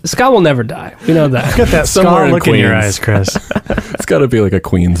 Ska will never die. We know that. Got that Somewhere ska look in your eyes, Chris. It's got to be like a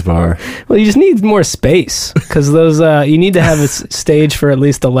Queens bar. Well, you just need more space because those you need to have a stage for at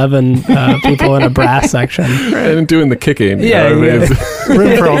least 11 people in a brass section. Right, and doing the kicking. Yeah. Room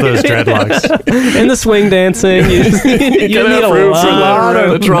for all those dreadlocks. And the swing dancing. You need a room lot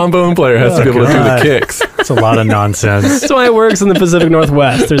for the trombone player has to be able to do the kicks. It's a lot of nonsense. That's why it works in the Pacific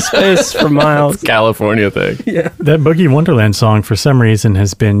Northwest. There's space for miles. California thing. Yeah. That Boogie Wonderland song, for some reason,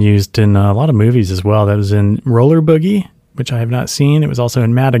 has been used in a lot of movies as well. That was in Roller Boogie, which I have not seen. It was also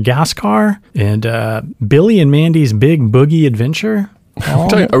in Madagascar and Billy and Mandy's Big Boogie Adventure. Are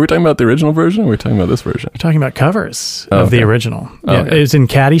we talking about the original version or are we talking about this version? We're talking about covers of the original. Okay. It was in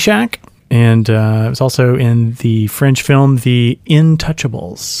Caddyshack, and it was also in the French film The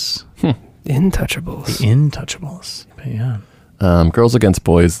Intouchables. Intouchables. The Intouchables. But yeah. Girls Against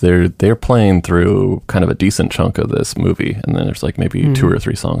Boys, they're playing through kind of a decent chunk of this movie, and then there's like maybe 2 or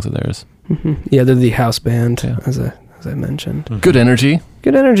 3 songs of theirs. Mm-hmm. Yeah, they're the house band, as I mentioned. Mm-hmm. Good energy.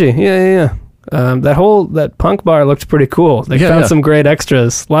 Good energy. Yeah. That punk bar looked pretty cool. They found some great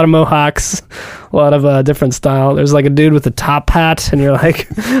extras. A lot of mohawks, a lot of different style. There's like a dude with a top hat, and you're like,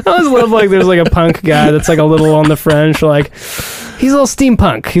 I always love like there's like a punk guy that's like a little on the fringe. Like he's a little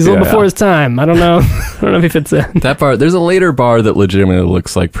steampunk. He's a little before his time. I don't know. I don't know if he fits in. That bar. There's a later bar that legitimately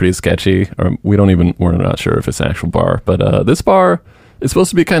looks like pretty sketchy, or we're not sure if it's an actual bar. But this bar. It's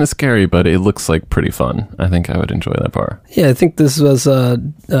supposed to be kind of scary, but it looks like pretty fun. I think I would enjoy that bar. Yeah, I think this was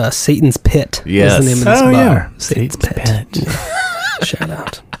Satan's Pit. Yes. Was the name of this bar. Yeah. Satan's Pit. Yeah. Shout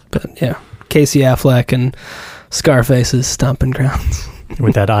out. But yeah, Casey Affleck and Scarface's stomping grounds.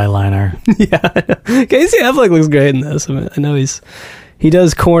 With that eyeliner. Yeah. Casey Affleck looks great in this. I mean, I know he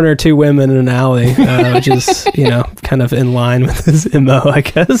does corner 2 women in an alley, which is, kind of in line with his MO, I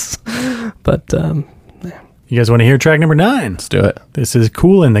guess. But, You guys want to hear track number 9? Let's do it. This is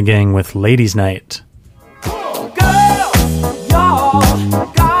Kool and the Gang with Ladies' Night.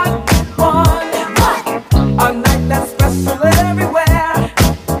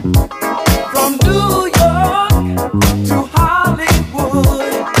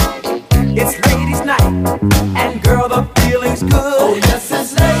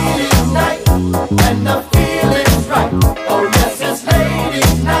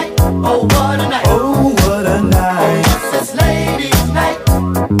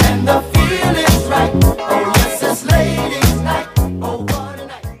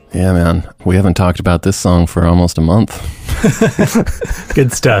 Yeah, man. We haven't talked about this song for almost a month.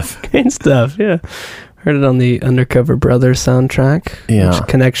 Good stuff. Great stuff, yeah. Heard it on the Undercover Brothers soundtrack. Yeah. Which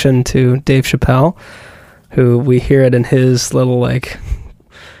connection to Dave Chappelle, who we hear it in his little, like,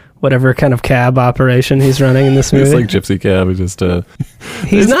 whatever kind of cab operation he's running in this movie. It's like Gypsy Cab.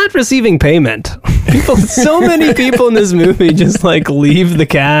 He's not receiving payment. So many people in this movie just like leave the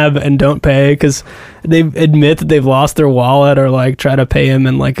cab and don't pay because they admit that they've lost their wallet or like try to pay him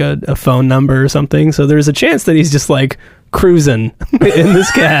in like a phone number or something. So there's a chance that he's just like cruising in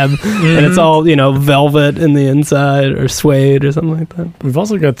this cab and it's all, velvet in the inside or suede or something like that. We've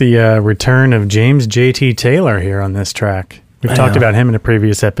also got the return of James J.T. Taylor here on this track. We've talked about him in a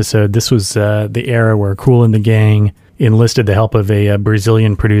previous episode. This was the era where Kool and the Gang enlisted the help of a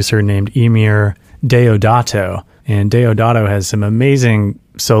Brazilian producer named Emir Deodato. And Deodato has some amazing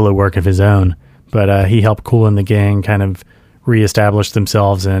solo work of his own, but he helped Kool and the Gang kind of reestablish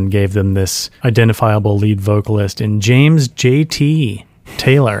themselves and gave them this identifiable lead vocalist in James J.T.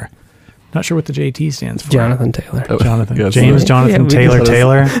 Taylor. Not sure what the JT stands for. Jonathan Taylor. Jonathan. Yeah, James Jonathan Taylor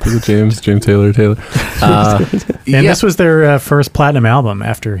Taylor. James Taylor Taylor. And this was their first platinum album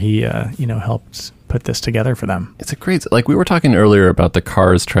after he, helped put this together for them. It's a great, like we were talking earlier about the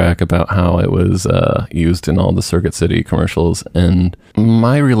Cars track, about how it was used in all the Circuit City commercials. And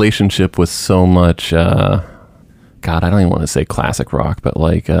my relationship with so much God, I don't even want to say classic rock, but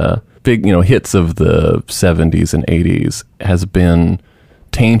like big, hits of the 70s and 80s has been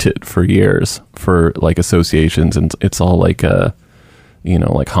tainted for years for like associations, and it's all like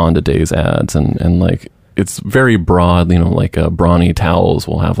like Honda Days ads and like it's very broad, like Brawny Towels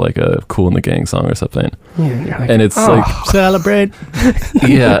will have like a Kool and the Gang song or something. Yeah, and you're like, and it's like celebrate.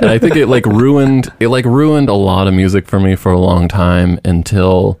 Yeah, and I think it ruined a lot of music for me for a long time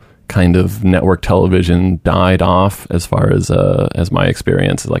until kind of network television died off as far as my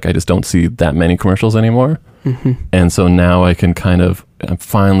experience. Like I just don't see that many commercials anymore. Mm-hmm. And so now I'm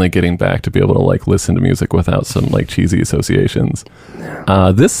finally getting back to be able to like listen to music without some like cheesy associations.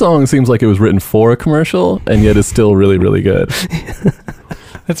 This song seems like it was written for a commercial and yet is still really, really good.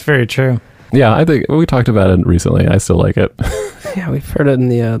 That's very true. Yeah, I think we talked about it recently. I still like it. Yeah, we've heard it in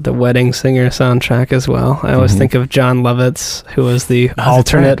the Wedding Singer soundtrack as well. I always think of John Lovitz, who was the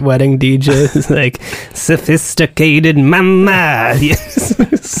alternate wedding DJ. It's like, sophisticated mama. Yes.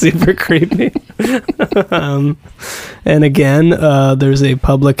 Super creepy. And again, there's a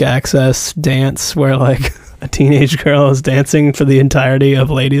public access dance where like a teenage girl is dancing for the entirety of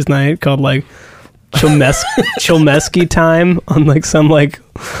Ladies' Night called like Chomesky Time on like some like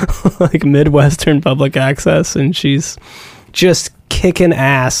Midwestern public access, and she's just kicking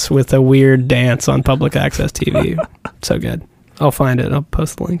ass with a weird dance on public access TV. So good. I'll find it. I'll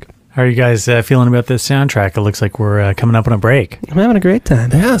post the link. How are you guys feeling about this soundtrack? It looks like we're coming up on a break. I'm having a great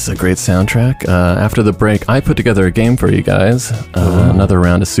time. Yeah, it's a great soundtrack. After the break, I put together a game for you guys. Another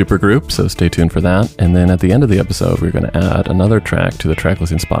round of Supergroup, so stay tuned for that. And then at the end of the episode, we're going to add another track to the Track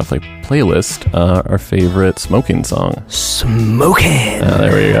Listing Spotify playlist, our favorite smoking song. Smoking.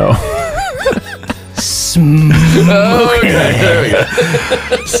 There we go. Smoking. Okay, there we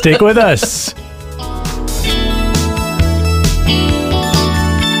go. Stick with us.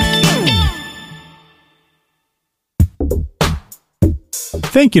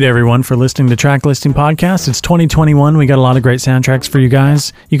 Thank you to everyone for listening to Track Listing Podcast. It's 2021. We got a lot of great soundtracks for you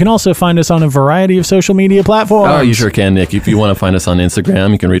guys. You can also find us on a variety of social media platforms. Oh, you sure can, Nick. If you want to find us on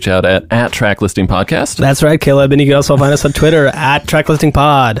Instagram, you can reach out at Track Listing Podcast. That's right, Caleb. And you can also find us on Twitter at Track Listing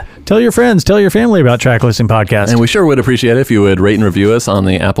Pod. Tell your friends, tell your family about Track Listing Podcast. And we sure would appreciate it if you would rate and review us on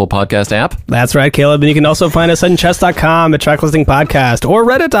the Apple Podcast app. That's right, Caleb. And you can also find us on chess.com at Track Listing Podcast or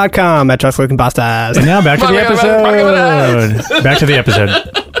reddit.com at Track Listing Podcast. And now back to the episode. Back to the episode.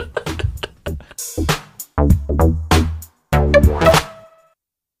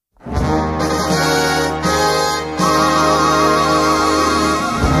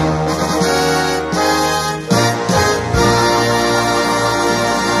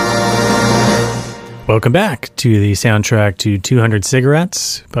 Welcome back to the soundtrack to 200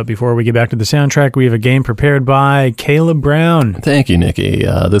 Cigarettes. But before we get back to the soundtrack, we have a game prepared by Caleb Brown. Thank you, Nikki.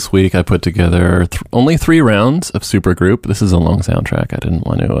 This week I put together only 3 rounds of Supergroup. This is a long soundtrack. I didn't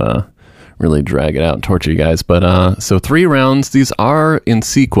want to really drag it out and torture you guys. But so 3 rounds. These are in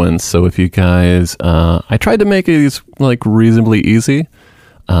sequence. So if you guys, I tried to make these like reasonably easy.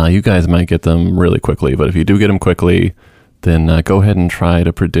 You guys might get them really quickly. But if you do get them quickly, then go ahead and try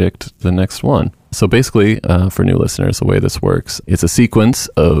to predict the next one. So basically, for new listeners, the way this works, it's a sequence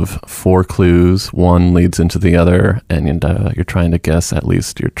of 4 clues. One leads into the other, and you're trying to guess the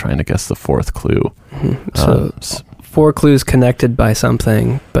 4th clue. Mm-hmm. So 4 clues connected by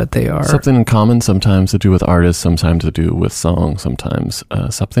something, but they are... something in common, sometimes to do with artists, sometimes to do with songs, sometimes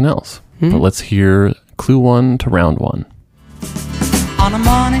something else. Mm-hmm. But let's hear clue 1 to round 1. On a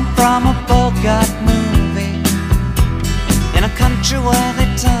morning from a Bogart movie, in a country where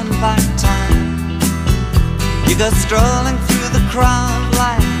they turn back time, you go strolling through the crowd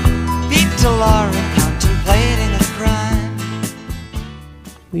like Peter Lorre contemplating a crime.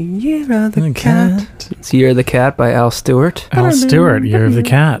 The Year of the Cat. It's Year of the Cat by Al Stewart. Al Stewart, Year of the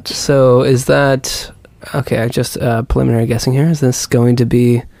Cat. So is that... Okay, just preliminary guessing here. Is this going to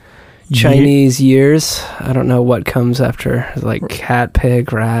be Chinese years? I don't know what comes after. Like cat,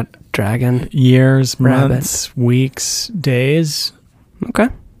 pig, rat, dragon. Years, rabbit. Months, weeks, days. Okay.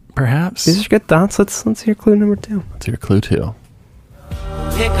 Perhaps. These are good thoughts. Let's hear clue number 2. Let's hear clue 2.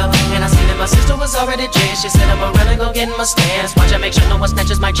 Pick up, and I see that my sister was already dressed. She said I'm really gonna get in my stance. Watch I make sure no one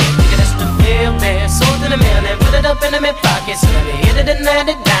snatches my chick. Nigga, that's the mailman. Sold in the mail and put it up in my pocket. So let me hit it and land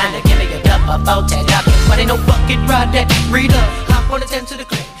it down. Give me a cup of boat tag up. But ain't no bucket ride that read up. Hop on the 10 to the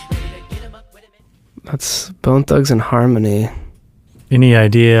click. That's Bone Thugs and Harmony. Any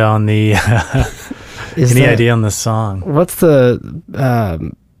idea on the idea on the song? What's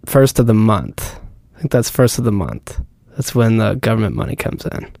the first of the month? I think that's first of the month. That's when the government money comes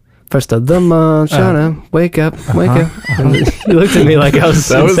in. First of the month, Shauna, wake up. And you looked at me like I was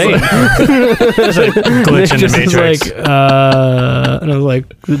That was insane. There's a glitch in the Just was Matrix. like, and I was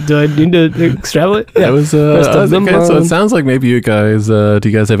like, do I need to extrapolate? Yeah. That was First of the okay. So it month. sounds like maybe you guys. Do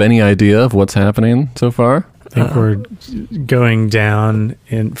you guys have any idea of what's happening so far? I think we're going down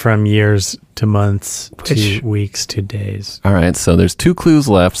from years to months to Which- weeks to days. All right. So there's 2 clues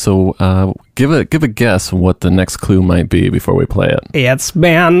left. So give a guess what the next clue might be before we play it. It's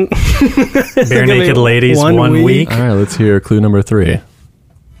been Bare naked ladies, 1 week. All right. Let's hear clue number 3.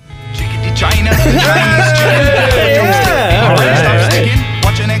 Chickadee China, Chinese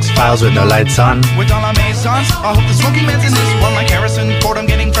Files with no lights on. With all our masons, I hope the smoky man's in this one like Harrison Ford. I'm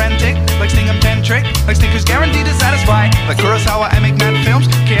getting frantic, like Stingham Pentrick, like Snickers guaranteed to satisfy. Like Kurosawa, I make mad films.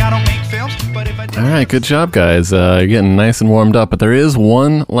 Okay, I don't make films, but if I did. All right. Good job, guys. You're getting nice and warmed up. But there is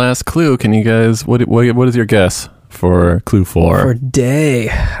one last clue. Can you guys? What is your guess for clue 4? For day.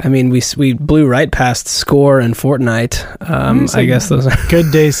 I mean, we blew right past Score and Fortnite. I guess those are.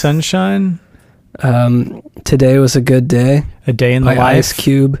 Good Day Sunshine. Today was a good day. A Day in the By Life. Ice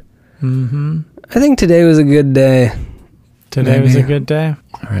Cube. Mm-hmm. I think today was a good day. Today was a good day.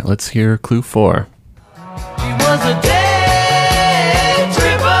 All right. Let's hear clue 4. It was a day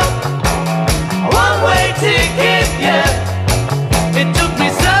tripper, one-way ticket, yeah. It took me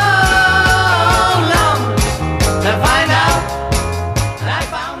so long to find out, and I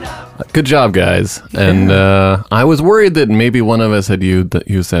found out. Good job, guys. And I was worried that maybe one of us had used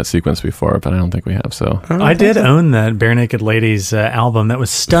that sequence before, but I don't think we have. So I did own that Bare Naked Ladies album. That was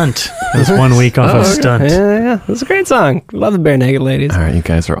Stunt. That was 1 week off of Stunt. Yeah. It was a great song. Love the Bare Naked Ladies. all right, you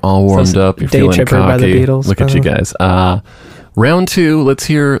guys are all warmed So up. You're Day feeling Tripper by the cocky. Beatles. Look at you guys. Round 2. Let's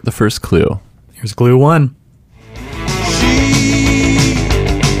hear the first clue. Here's clue 1.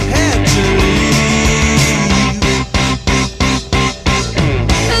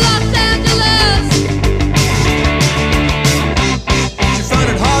 Los Angeles.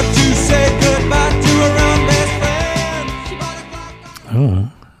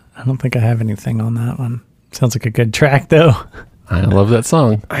 Oh, I don't think I have anything on that one. Sounds like a good track, though. I love that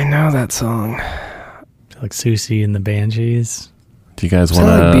song. I know that song. Like Susie and the Banshees. Do you guys Is want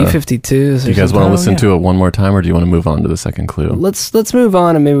that like to? B-52s? Do you guys want to listen to it one more time, or do you want to move on to the second clue? Let's move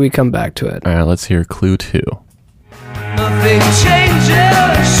on and maybe we come back to it. All right, let's hear clue 2. Nothing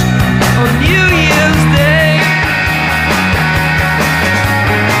changes on New Year's Day.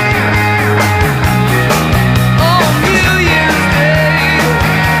 On New Year's Day,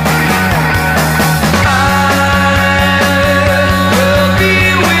 I will be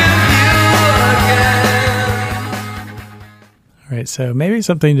with you again. All right, so maybe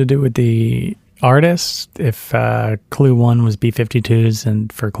something to do with the artist. If clue 1 was B-52s,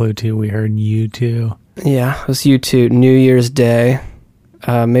 and for clue 2 we heard U2. Yeah, it was U2, New Year's Day.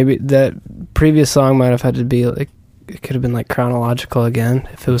 Maybe that previous song might have had to be like, it could have been like chronological again.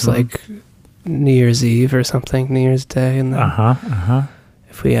 If it was like New Year's Eve or something, New Year's Day, and then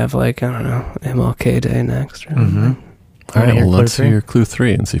if we have like, I don't know, MLK Day next or something. All right, hear well, clue let's 3? hear clue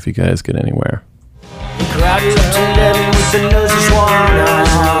 3 and see if you guys get anywhere. The crowd took to 11 with the noses worn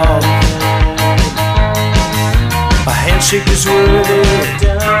out. A handshake is worthy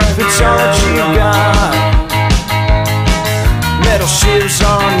if it's all that you got. Metal shivs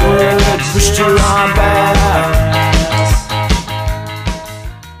on wood pushed to our back.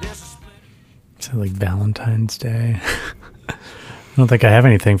 So like Valentine's Day. I don't think I have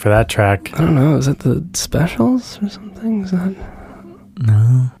anything for that track. I don't know, is it the Specials or something? Is that...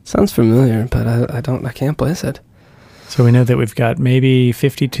 No. Sounds familiar, but I can't place it. So we know that we've got maybe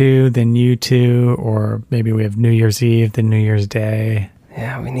 52, then U2, or maybe we have New Year's Eve, then New Year's Day.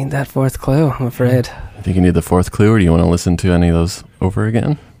 Yeah, we need that fourth clue, I'm afraid. I think you need the fourth clue, or do you want to listen to any of those over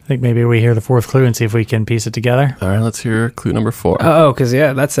again? I think maybe we hear the fourth clue and see if we can piece it together. All right, let's hear clue number 4. Oh, because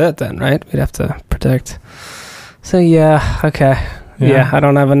yeah, that's it then, right? We'd have to predict. So yeah, okay. Yeah, I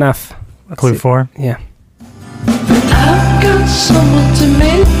don't have enough. Let's Clue see. 4. Yeah. I've got someone to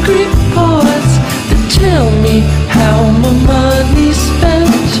make reports that tell me how my money's spent,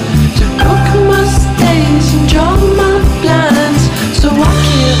 to book my stays and draw my blinds, so I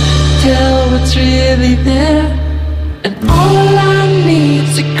can't tell what's really there. And all I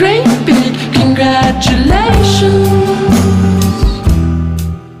need's a great big congratulations.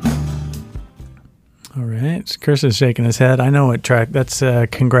 All right. Chris is shaking his head. I know what track. That's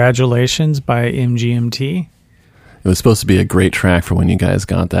Congratulations by MGMT. It was supposed to be a great track for when you guys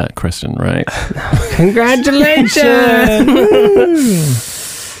got that question right. Congratulations!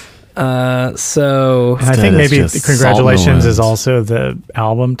 So And I think Instead, it's maybe just the Congratulations salt in the is wind. also the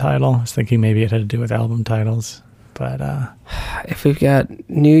album title. I was thinking maybe it had to do with album titles. But If we've got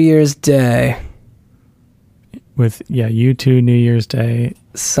New Year's Day, with U2 New Year's Day.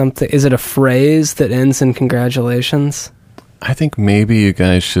 something, is it a phrase that ends in congratulations? I think maybe you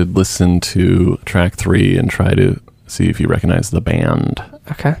guys should listen to track 3 and try to see if you recognize the band.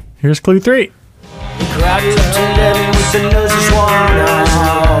 Okay. Here's clue 3. The crowd is turned in with the noses worn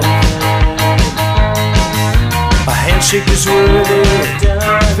out. A handshake is worthy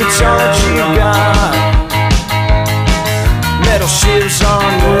if it's all that you got. Metal shivs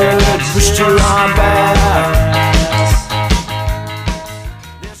on wood pushed to our back.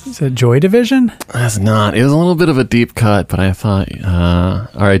 Is it Joy Division? That's not. It was a little bit of a deep cut, but I thought, all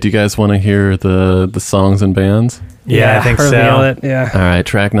right, do you guys want to hear the songs and bands? Yeah, I think reveal so. it, yeah. All right,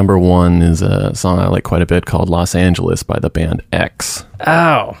 track number 1 is a song I like quite a bit called Los Angeles by the band X.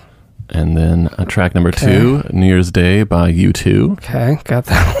 Oh. And then track number 2, New Year's Day by U2. Okay, got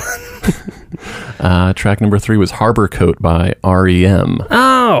that one. Track number 3 was Harbor Coat by REM.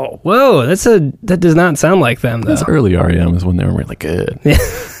 Oh, whoa, that does not sound like them, though. That's early REM is when they were really good.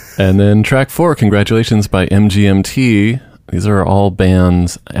 And then track 4, Congratulations by MGMT. These are all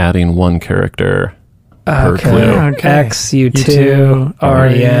bands adding one character per clue. Okay. X, U2,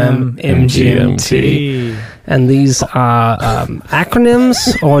 REM, MGMT. And these are acronyms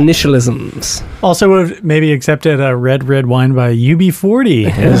or initialisms? Also would have maybe accepted a Red Wine by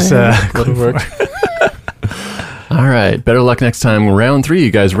UB40 as Would have worked. All right, better luck next time. Round 3,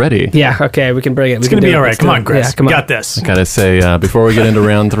 you guys ready? Yeah, okay, we can bring it. It's going to be all right. Come on, Chris. Yeah, come on. Got this. I gotta say, before we get into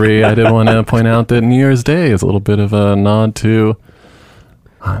round 3, I did want to point out that New Year's Day is a little bit of a nod to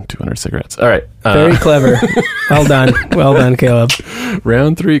 200 cigarettes. All right. Very clever. Well done. Well done, Caleb.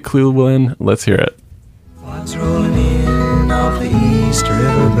 Round 3, clue 1. Let's hear it. Flood's rolling in off the East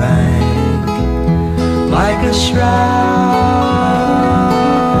River bank like a shroud.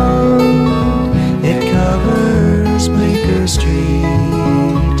 It covers Bleecker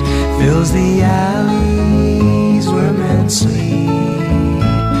Street, fills the alleys where men sleep,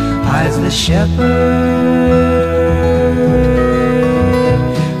 hides the shepherd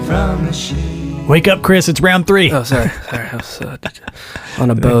from the sheep. Wake up, Chris. It's round 3. Oh, sorry. I was on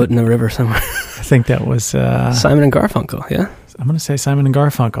a boat in the river somewhere. I think that was... Simon and Garfunkel, yeah? I'm going to say Simon and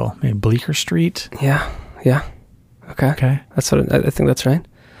Garfunkel. Maybe Bleecker Street. Yeah. Okay. Okay. That's what I think that's right.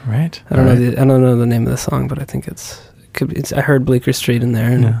 Right. I don't know the name of the song, but I think it could be. I heard Bleecker Street in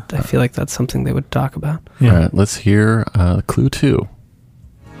there, and I feel like that's something they would talk about. Yeah. All right, let's hear clue 2. You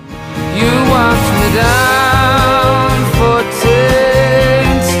walked me down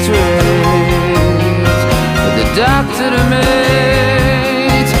 14th Street with the doctor to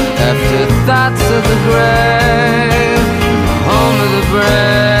meet after thoughts of the grave, home of the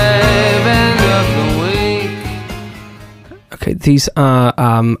brave, end of the week. Okay, these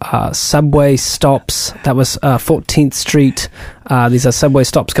are subway stops. That was 14th Street. These are subway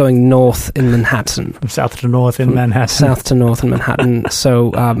stops going north in Manhattan. From south to north in Manhattan. South to north in Manhattan.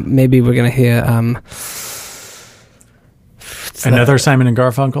 So maybe we're going to hear... Another Simon and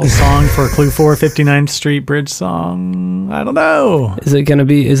Garfunkel song for clue 4, 59th Street Bridge song. I don't know. Is it going to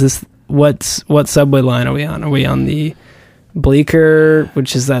be... Is this... What subway line are we on? Are we on the Bleecker,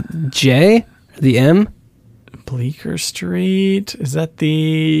 which is that J? The M? Bleecker Street. Is that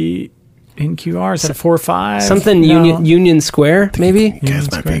the NQR? Is that 4-5? Something No. Union Square, maybe? You guys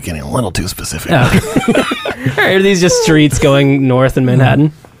might be getting a little too specific. Or are these just streets going north in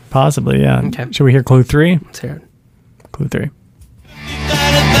Manhattan? Possibly, yeah. Okay. Should we hear clue 3? Let's hear it. Clue 3.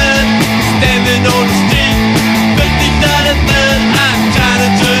 Standing on the street, 59th, I'm trying to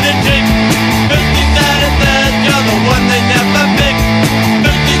turn a trick. 59th, you're the one they never pick.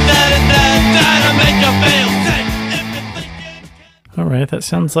 59th, trying to make you feel sick. All right, that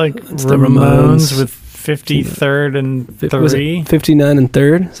sounds like It's the Ramones Ramones. with 53rd and Was 3. it 59 and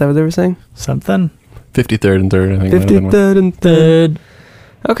 3rd? Is that what they were saying? Something. 53rd and 3rd, I think. might have been one. 53rd and 3rd.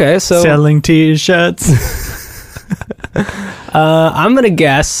 Okay, so Selling T-shirts. I'm going to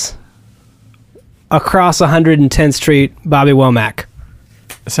guess Across 110th Street, Bobby Womack.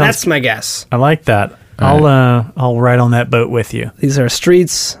 That's my guess. I like that. All I'll ride on that boat with you. These are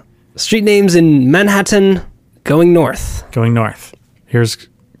street names in Manhattan going north. Going north. Here's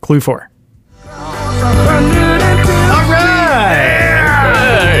clue 4.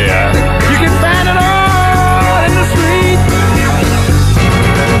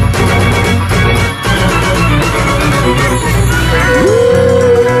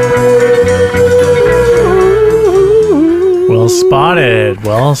 Well spotted.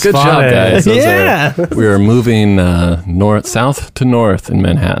 Well Good spotted. job, guys. Those Yeah. we are moving south to north in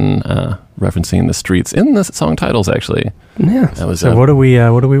Manhattan, referencing the streets in the song titles. Actually, Yeah. that was So what do we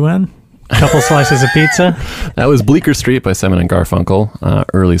win? Couple slices of pizza. That was Bleecker Street by Simon and Garfunkel,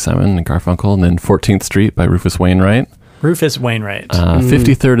 early Simon and Garfunkel, and then 14th Street by Rufus Wainwright. Rufus Wainwright.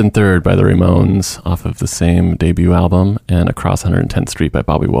 53rd and 3rd by the Ramones off of the same debut album, and Across 110th Street by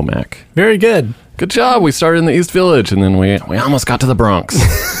Bobby Womack. Very good. Good job. We started in the East Village, and then we almost got to the Bronx.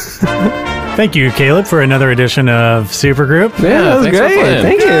 Thank you, Caleb, for another edition of Supergroup. Yeah, that was thanks for great. playing.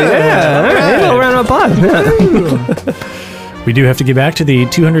 Thank you. Yeah. All right. A little round of applause. Yeah. We do have to get back to the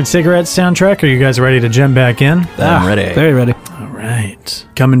 200 Cigarettes soundtrack. Are you guys ready to jump back in? I'm ready. Very ready. All right.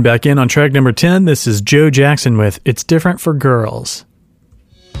 Coming back in on track number 10, this is Joe Jackson with It's Different for Girls.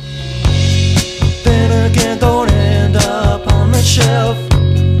 Then again, don't end up on the shelf.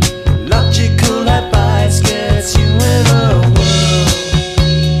 Logical advice gets you in a whirl.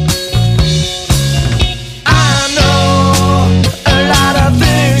 I know a lot of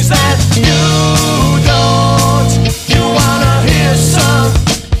things that you don't. You wanna hear some?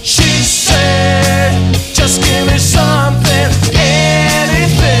 She said, just give me something,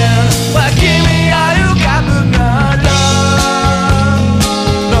 anything. But give me all you got, but not love.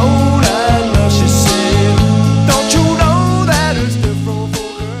 No, not love, she said. Don't you know that it's different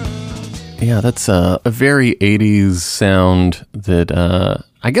for girls? Yeah, that's a very 80s sound that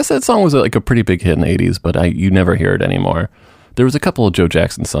I guess that song was like a pretty big hit in the 80s, but you never hear it anymore. There was a couple of Joe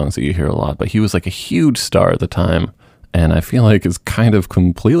Jackson songs that you hear a lot, but he was like a huge star at the time, and I feel like it's kind of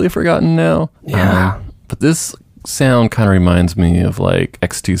completely forgotten now. Yeah. But this sound kind of reminds me of like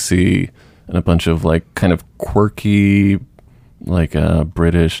XTC and a bunch of like kind of quirky, like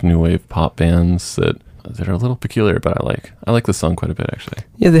British new wave pop bands that are a little peculiar, but I like the song quite a bit, actually.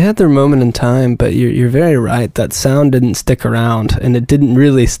 Yeah, they had their moment in time, but you're very right. That sound didn't stick around, and it didn't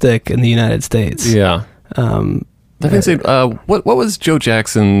really stick in the United States. Yeah. I can say, what was Joe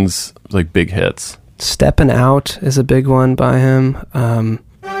Jackson's like big hits? Steppin' Out is a big one by him.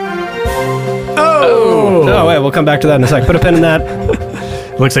 Oh, wait, we'll come back to that in a sec. Put a pin in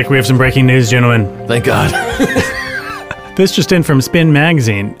that. Looks like we have some breaking news, gentlemen. Thank God. This just in from Spin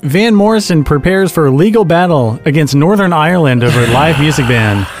Magazine. Van Morrison prepares for legal battle against Northern Ireland over live music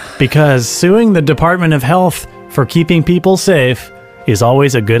ban because suing the Department of Health for keeping people safe is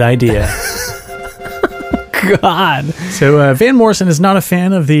always a good idea. God. So Van Morrison is not a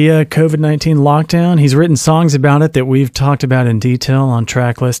fan of the COVID-19 lockdown. He's written songs about it that we've talked about in detail on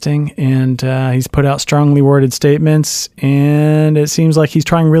track listing, and he's put out strongly worded statements, and it seems like he's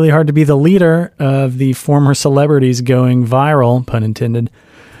trying really hard to be the leader of the former celebrities going viral, pun intended,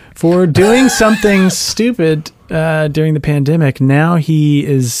 for doing something stupid during the pandemic. Now he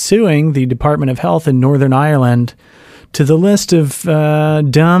is suing the Department of Health in Northern Ireland to the list of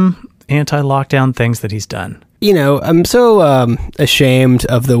dumb anti-lockdown things that he's done. You know, I'm so ashamed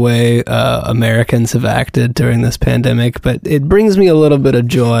of the way Americans have acted during this pandemic, but it brings me a little bit of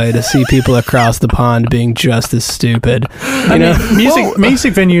joy to see people across the pond being just as stupid. You know,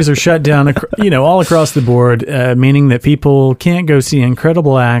 music venues are shut down, all across the board, meaning that people can't go see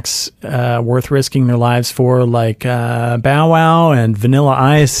incredible acts worth risking their lives for, like Bow Wow and Vanilla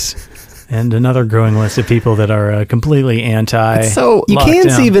Ice. And another growing list of people that are completely anti. So you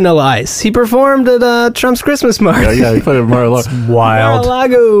can't see Vanilla Ice. He performed at Trump's Christmas market. Yeah, he played at Mar-a-Lago. Wild.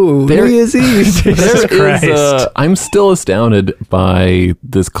 Mar-a-Lago. New Year's Eve. I'm still astounded by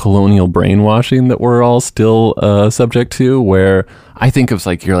this colonial brainwashing that we're all still subject to, where I think of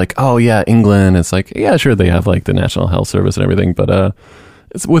like, you're like, oh yeah, England. It's like, yeah, sure, they have like the National Health Service and everything, but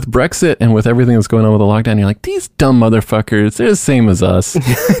it's with Brexit and with everything that's going on with the lockdown, you're like, these dumb motherfuckers, they're the same as us.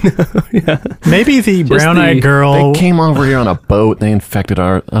 Yeah. Maybe the brown-eyed girl... They came over here on a boat, they infected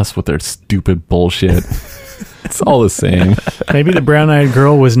us with their stupid bullshit. It's all the same. Maybe the brown-eyed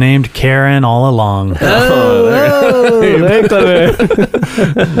girl was named Karen all along. Very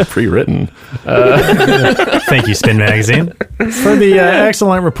clever. Pre-written. Thank you, Spin Magazine, for the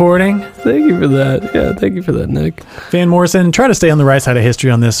excellent reporting. Thank you for that. Yeah, thank you for that, Nick. Van Morrison, try to stay on the right side of history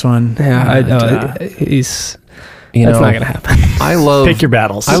on this one. Yeah, I know. That's not going to happen. Pick your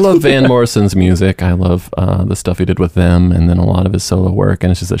battles. I love Van Morrison's music. I love the stuff he did with them, and then a lot of his solo work.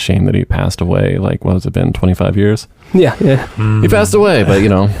 And it's just a shame that he passed away. Like, what has it been, 25 years? Yeah. He passed away, but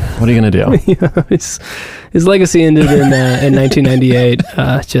what are you going to do? Yeah, his legacy ended in 1998.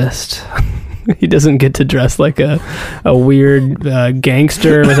 He doesn't get to dress like a weird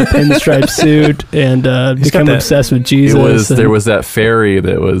gangster with a pinstripe suit and become obsessed with Jesus. There was that ferry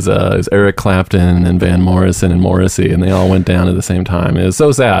that was Eric Clapton and Van Morrison and Morrissey, and they all went down at the same time. It was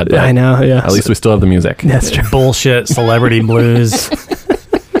so sad. I know, yeah. At least we still have the music. That's true. Bullshit celebrity blues.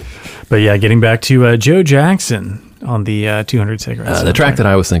 But yeah, getting back to Joe Jackson on the 200 Cigarettes. The track that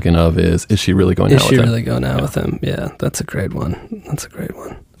I was thinking of is She Really Going Out With Him? Is She Really Going Out With Him? Yeah, that's a great one.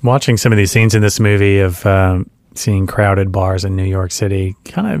 Watching some of these scenes in this movie of seeing crowded bars in New York City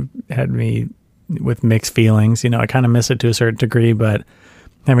kind of had me with mixed feelings. I kind of miss it to a certain degree, but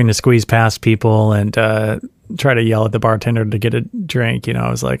having to squeeze past people and try to yell at the bartender to get a drink, I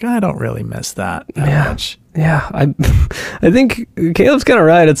was like, I don't really miss that much. Yeah, I think Caleb's kind of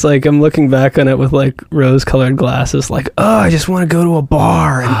right. It's like I'm looking back on it with like rose-colored glasses, like, I just want to go to a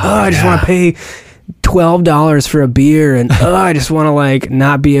bar, and I just want to pay $12 for a beer, and I just want to like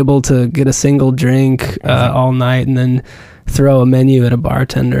not be able to get a single drink all night, and then throw a menu at a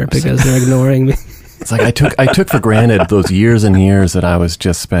bartender because they're ignoring me. It's like I took for granted those years and years that I was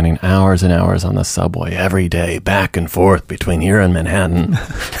just spending hours and hours on the subway every day, back and forth between here and Manhattan.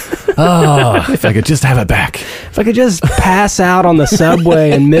 If I could just have it back. If I could just pass out on the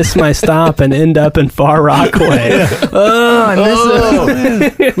subway and miss my stop and end up in Far Rockaway. I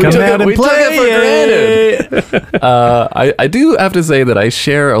miss it. Come out and we play took it for granted. I do have to say that I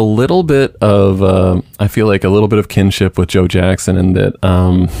share a little bit of, I feel like a little bit of kinship with Joe Jackson in that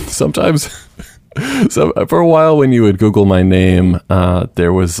sometimes... So for a while when you would Google my name,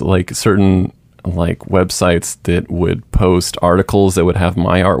 there was like certain like websites that would post articles that would have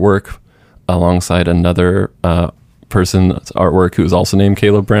my artwork alongside another person's artwork who was also named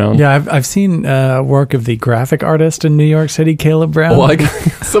Caleb Brown. Yeah, I've seen work of the graphic artist in New York City, Caleb Brown. Well,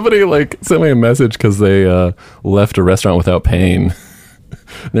 somebody like sent me a message because they left a restaurant without paying.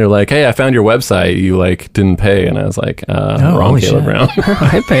 They're like, hey, I found your website. You like didn't pay, and I was like, wrong, Caleb Brown.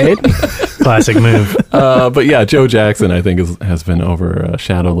 I paid. Classic move. But yeah, Joe Jackson, I think, has been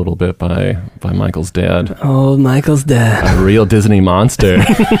overshadowed a little bit by Michael's dad. Oh, Michael's dad, a real Disney monster.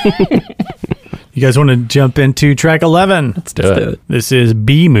 You guys want to jump into track 11? Let's do it. This is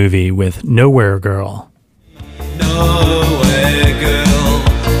B Movie with Nowhere Girl. Nowhere girl,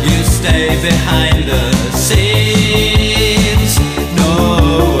 you stay behind the scenes.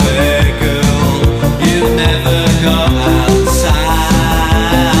 Nowhere girl, you never go outside.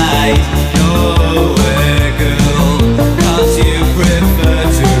 Nowhere girl, 'cause you prefer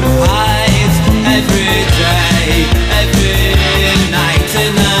to hide every day, every night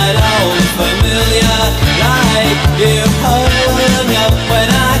in that old familiar light. You hung up when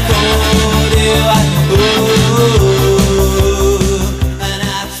I called you.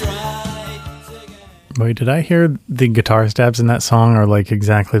 Wait, did I hear the guitar stabs in that song are like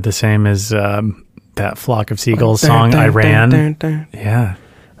exactly the same as that Flock of Seagulls song, I Ran? Yeah.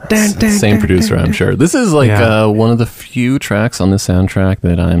 Same producer, I'm sure. This is like one of the few tracks on the soundtrack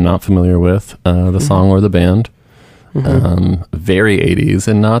that I'm not familiar with, the song or the band. Very 80s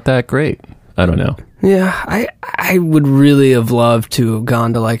and not that great. I don't know. Yeah, I would really have loved to have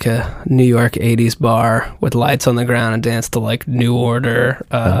gone to like a New York 80s bar with lights on the ground and danced to like New Order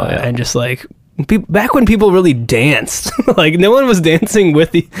and just like back when people really danced. Like no one was dancing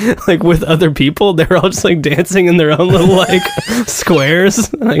with with other people. They were all just like dancing in their own little like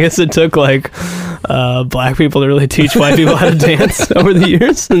squares. I guess it took like black people to really teach white people how to dance over the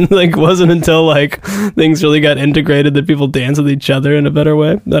years, and like wasn't until like things really got integrated that people dance with each other in a better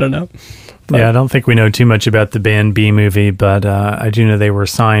way. I don't know. Yeah, I don't think we know too much about the band B Movie, but I do know they were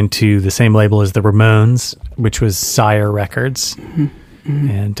signed to the same label as the Ramones, which was Sire Records,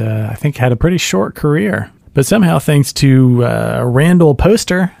 and I think had a pretty short career. But somehow, thanks to Randall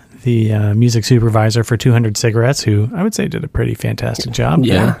Poster, the music supervisor for 200 Cigarettes, who I would say did a pretty fantastic job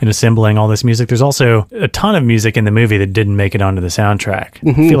in assembling all this music. There's also a ton of music in the movie that didn't make it onto the soundtrack.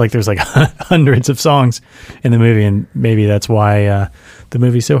 I feel like there's like hundreds of songs in the movie, and maybe that's why the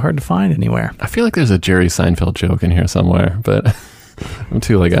movie's so hard to find anywhere. I feel like there's a Jerry Seinfeld joke in here somewhere, but I'm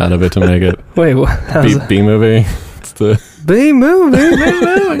too like out of it to make it. Wait, what? B movie. It's the B movie.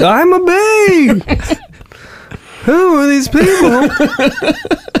 I'm a bee. Who are these people?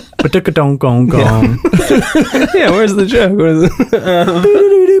 Yeah, where's the joke?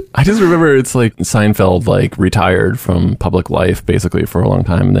 I just remember it's like Seinfeld like retired from public life basically for a long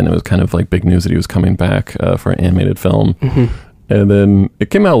time, and then it was kind of like big news that he was coming back for an animated film. And then it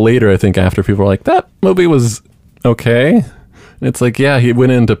came out later, I think, after people were like, that movie was okay. And it's like, yeah, he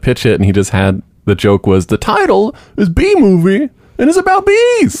went in to pitch it and he just had, the joke was, the title is B Movie and it's about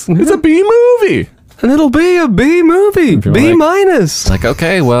bees. It's a B movie. And it'll be a B movie. B minus. Like,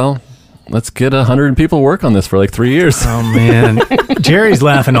 okay, well, let's get 100 people work on this for like 3 years. Oh, man. Jerry's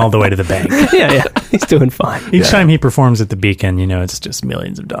laughing all the way to the bank. Yeah. He's doing fine. Each time he performs at the Beacon, it's just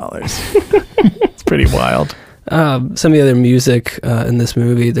millions of dollars. It's pretty wild. Some of the other music in this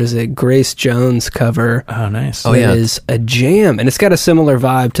movie, there's a Grace Jones cover. Oh, nice. It is a jam, and it's got a similar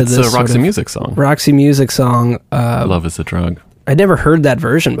vibe to this. It's a Roxy Music song. Roxy Music song. Love is a Drug. I'd never heard that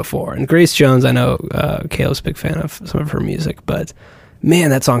version before. And Grace Jones, I know Caleb's a big fan of some of her music, but man,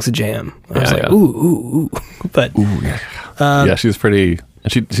 that song's a jam. I was like, yeah. ooh. But Yeah, she's pretty.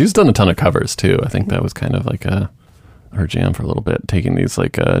 And she's done a ton of covers too. I think that was kind of like her jam for a little bit, taking these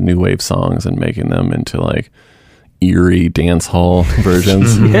like new wave songs and making them into like eerie dance hall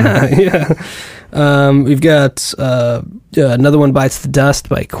versions. yeah. We've got Another One Bites the Dust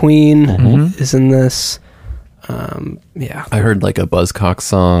by Queen is in this. Yeah. I heard like a Buzzcocks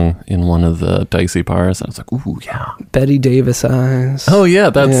song in one of the Dicey bars. I was like, ooh, yeah. Betty Davis Eyes. Oh yeah,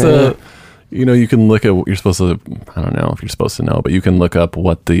 that's you can look at what you're supposed to. I don't know if you're supposed to know, but you can look up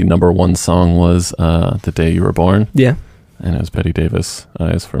what the number one song was the day you were born. Yeah. And it was Betty Davis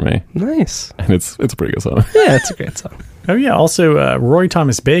Eyes for me. Nice. And it's a pretty good song. Yeah, it's a great song. Oh, yeah. Also, Roy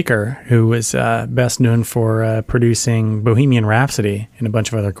Thomas Baker, who was best known for producing Bohemian Rhapsody and a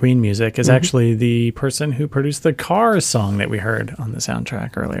bunch of other Queen music, is actually the person who produced the Cars song that we heard on the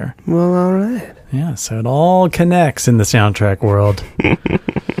soundtrack earlier. Well, all right. Yeah, so it all connects in the soundtrack world.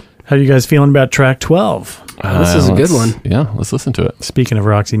 How are you guys feeling about track 12? This is a good one. Yeah, let's listen to it. Speaking of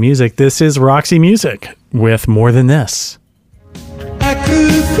Roxy Music, this is Roxy Music with More Than This. I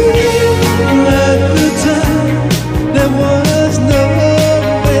could feel at the time there was no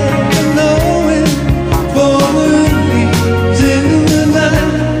way of knowing. Falling leaves in the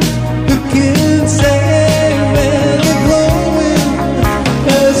night, who can say where they're blowing?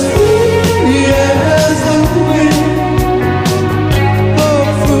 As free as the wind,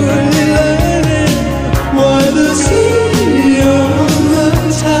 hopefully learning why the sea on the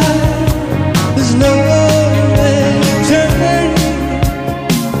tide is no way turning.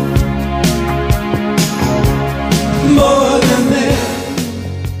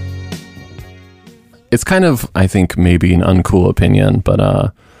 It's kind of, I think, maybe an uncool opinion, but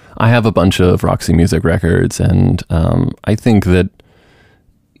I have a bunch of Roxy Music records, and I think that,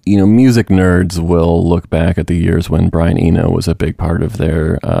 music nerds will look back at the years when Brian Eno was a big part of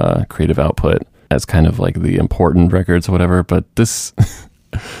their creative output as kind of like the important records or whatever, but this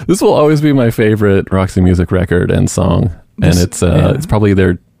will always be my favorite Roxy Music record and song, and it's probably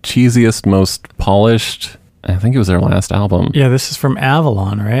their cheesiest, most polished. I think it was their last album. Yeah, this is from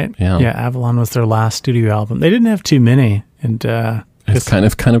Avalon, right? Yeah. Yeah, Avalon was their last studio album. They didn't have too many, and it's kind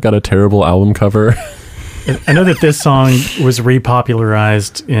of got a terrible album cover. I know that this song was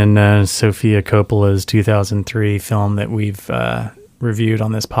repopularized in Sofia Coppola's 2003 film that we've reviewed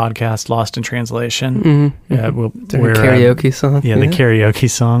on this podcast, Lost in Translation. Mm-hmm. Yeah, the karaoke song. Yeah, the karaoke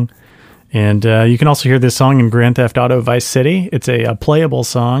song. And you can also hear this song in Grand Theft Auto Vice City. It's a playable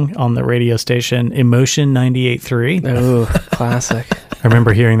song on the radio station Emotion 98.3. Oh, classic. I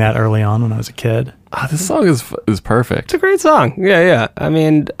remember hearing that early on when I was a kid. This song is perfect. It's a great song. Yeah. I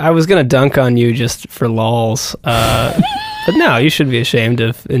mean, I was going to dunk on you just for lols. But no, you should be ashamed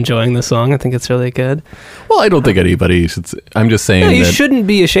of enjoying the song. I think it's really good. Well, I don't think anybody should. I'm just saying you shouldn't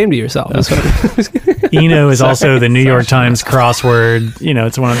be ashamed of yourself. Eno is also the New York Times crossword.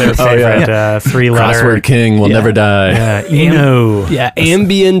 It's one of their favorite 3-letter. Crossword king will never die. Yeah, Eno.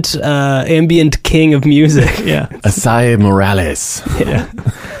 Ambient king of music. Yeah. Asai Morales. Yeah.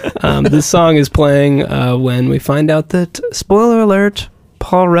 This song is playing when we find out that, spoiler alert,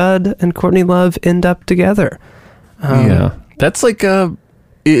 Paul Rudd and Courtney Love end up together. That's like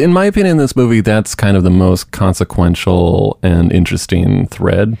in my opinion, in this movie, that's kind of the most consequential and interesting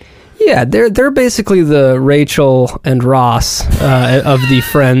thread. Yeah, they're basically the Rachel and Ross of the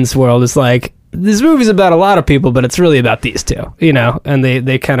Friends world. It's like, this movie's about a lot of people, but it's really about these two, and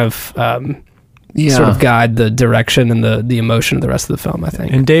they kind of sort of guide the direction and the emotion of the rest of the film, I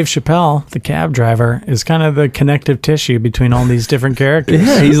think. And Dave Chappelle, the cab driver, is kind of the connective tissue between all these different characters.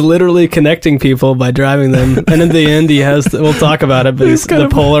 Yeah, he's literally connecting people by driving them. And in the end, he has, we'll talk about it, but he's the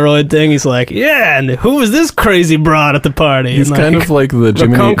Polaroid thing, he's like, yeah, and who was this crazy broad at the party? He's kind of like the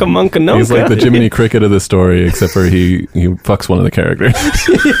Jiminy... He's like the Jiminy Cricket of the story, except for he fucks one of the characters.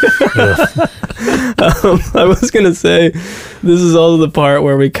 I was going to say, this is also the part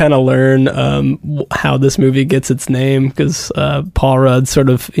where we kind of learn how this movie gets its name, because Paul Rudd's sort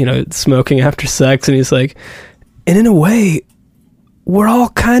of, smoking after sex, and he's like, and in a way, we're all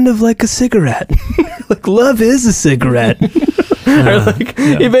kind of like a cigarette. Like, love is a cigarette.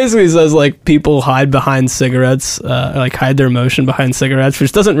 He basically says, like, people hide behind cigarettes, hide their emotion behind cigarettes,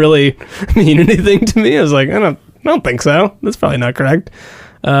 which doesn't really mean anything to me. I was like, I don't think so. That's probably not correct.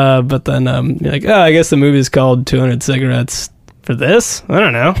 But then you're like, I guess the movie's called 200 Cigarettes for this? I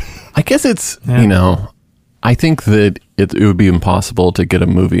don't know. I guess it's, I think that it would be impossible to get a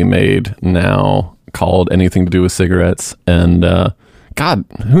movie made now called anything to do with cigarettes. And God,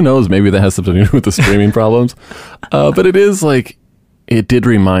 who knows? Maybe that has something to do with the streaming problems. But it is like, it did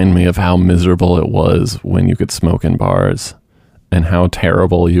remind me of how miserable it was when you could smoke in bars. and how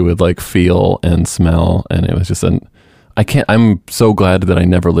terrible you would like feel and smell. And it was just I'm so glad that I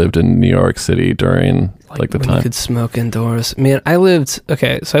never lived in New York City during like the when time. You could smoke indoors. Man, I lived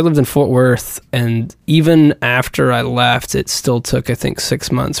in Fort Worth, and even after I left, it still took, I think,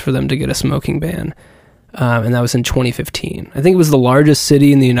 6 months for them to get a smoking ban. And that was in 2015. I think it was the largest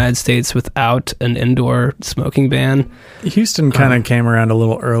city in the United States without an indoor smoking ban. Houston kind of came around a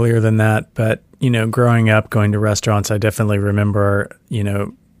little earlier than that, but, growing up, going to restaurants, I definitely remember,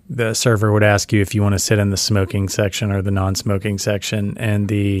 the server would ask you if you want to sit in the smoking section or the non-smoking section, and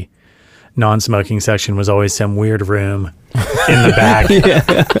the non-smoking section was always some weird room in the back.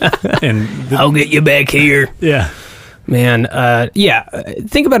 And I'll get you back here. Yeah. Man,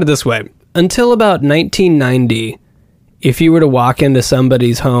 think about it this way. Until about 1990, if you were to walk into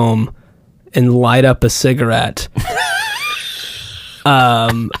somebody's home and light up a cigarette,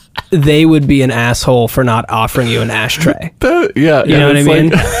 they would be an asshole for not offering you an ashtray. You know what I mean?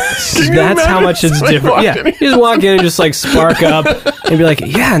 That's how much it's different. Yeah, you just walk in and just like spark up and be like,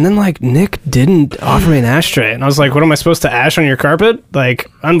 yeah, and then like Nick didn't offer me an ashtray, and I was like, what am I supposed to ash on your carpet?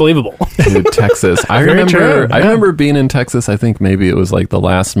 Like, unbelievable. Dude, Texas. I remember being in Texas. I think maybe it was like the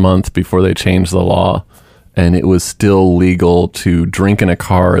last month before they changed the law, and it was still legal to drink in a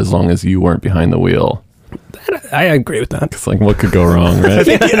car as long as you weren't behind the wheel. I agree with that. It's like, what could go wrong, right? I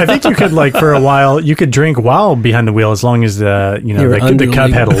think you could, like, for a while, you could drink while behind the wheel as long as the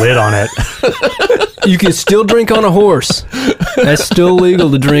cup had a lid on it. You can still drink on a horse. That's still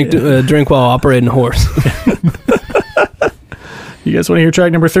legal to drink while operating a horse. You guys want to hear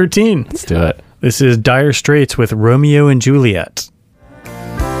track number 13? Let's do it. This is Dire Straits with Romeo and Juliet.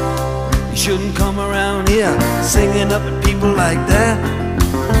 You shouldn't come around here singing up at people like that.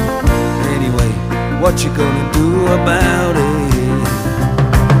 Anyway, what you gonna do about it?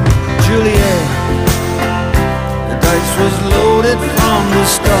 Juliet, the dice was loaded from the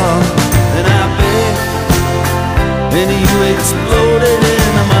start, and I bet, and you exploded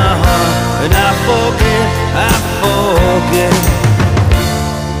into my heart, and I forget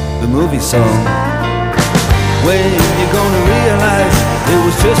the movie song. When you gonna realize it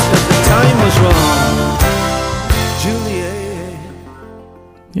was just that the time was wrong? Juliet.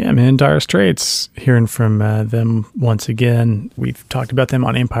 Yeah, man, Dire Straits, hearing from them once again. We've talked about them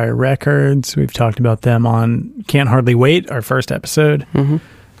on Empire Records. We've talked about them on Can't Hardly Wait, our first episode. Mm-hmm.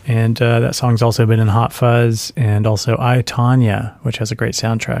 And that song's also been in Hot Fuzz, and also I, Tonya, which has a great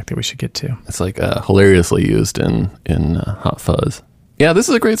soundtrack that we should get to. It's like hilariously used in Hot Fuzz. Yeah, this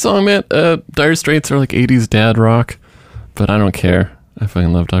is a great song, man. Dire Straits are like 80s dad rock, but I don't care. I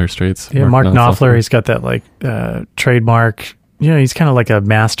fucking love Dire Straits. Yeah, Mark Knopfler, he's got that like trademark. He's kind of like a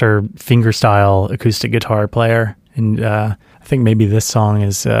master fingerstyle acoustic guitar player. And I think maybe this song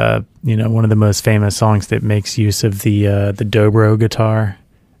is, one of the most famous songs that makes use of the dobro guitar.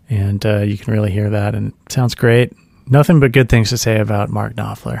 And you can really hear that, and it sounds great. Nothing but good things to say about Mark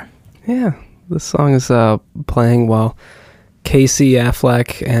Knopfler. Yeah, this song is playing while Casey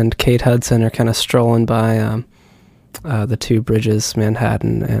Affleck and Kate Hudson are kind of strolling by the two bridges,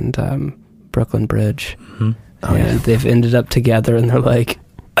 Manhattan and Brooklyn Bridge. Mm-hmm. Oh, and they've ended up together, and they're like,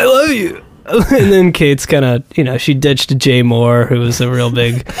 I love you. And then Kate's kind of, she ditched Jay Moore, who was a real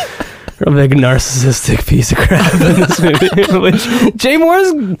big narcissistic piece of crap in this movie, which Jay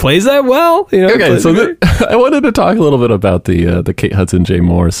Moore plays that well. Okay, so I wanted to talk a little bit about the Kate Hudson, Jay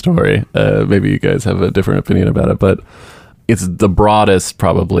Moore story. Maybe you guys have a different opinion about it, but it's the broadest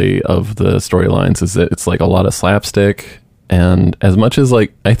probably of the storylines. Is that it's like a lot of slapstick. And as much as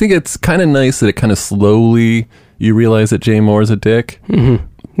like, I think it's kind of nice that it kind of slowly, you realize that Jay Moore is a dick, mm-hmm.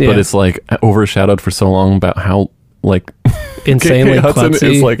 Yeah. But it's like overshadowed for so long about how like insanely Kate Hudson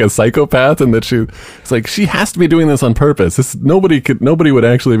klutzy. is like a psychopath, and that it's like she has to be doing this on purpose. Nobody would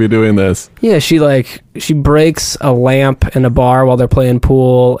actually be doing this. Yeah, she breaks a lamp in a bar while they're playing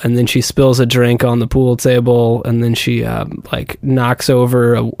pool, and then she spills a drink on the pool table, and then she knocks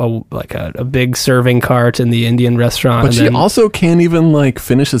over a big serving cart in the Indian restaurant. But she also can't even like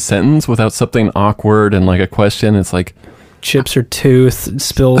finish a sentence without something awkward and like a question. It's like, chips her tooth,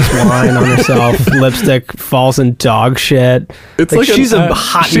 spills wine on herself, lipstick falls in dog shit. It's like she's a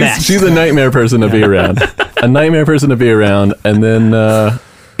hot mess. She's a nightmare person to be around. A nightmare person to be around. And then,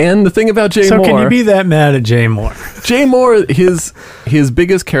 and the thing about Jay Moore. So can you be that mad at Jay Moore? Jay Moore, his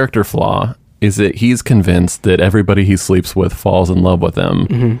biggest character flaw is that he's convinced that everybody he sleeps with falls in love with him.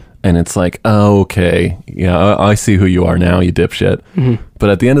 Mm-hmm. And it's like, oh, okay, yeah, I see who you are now, you dipshit. Mm-hmm.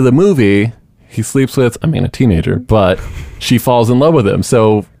 But at the end of the movie, he sleeps with, a teenager, but she falls in love with him.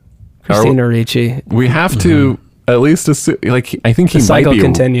 So Christina Ricci. We have to at least assume, like, I think he might be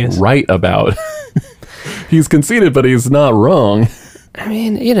continues. right about he's conceited, but he's not wrong. I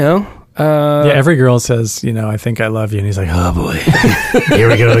mean, you know. Yeah, every girl says, you know, I think I love you. And he's like, oh boy, here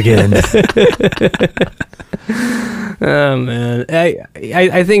we go again. Oh, man.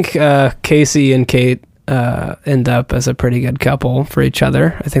 I think Casey and Kate end up as a pretty good couple for each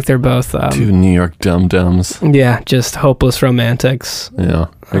other. I think they're both... Two New York dum-dums. Yeah, just hopeless romantics. Yeah,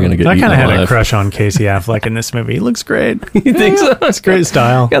 they're going to get I eaten kind of had alive. a crush on Casey Affleck in this movie. He looks great. You think so? It's great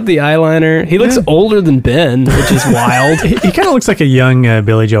style. Got the eyeliner. He looks older than Ben, which is wild. He kind of looks like a young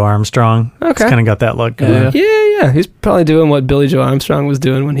Billy Joe Armstrong. Okay. He's kind of got that look going. Yeah. He's probably doing what Billy Joe Armstrong was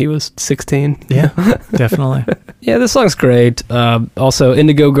doing when he was 16. Yeah, definitely. Yeah, this song's great. Also,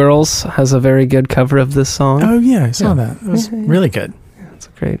 Indigo Girls has a very good cover of this song. Oh, yeah, I saw that. It was really good. It's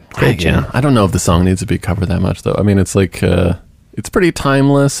a great jam. I don't know if the song needs to be covered that much, though. I mean, it's like, it's pretty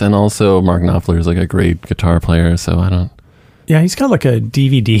timeless, and also Mark Knopfler is like a great guitar player, so I don't... Yeah, he's got like a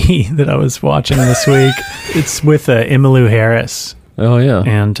DVD that I was watching this week. It's with Emmylou Harris. Oh, yeah.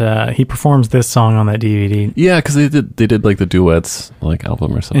 And he performs this song on that DVD. Yeah, because they did like the duets, like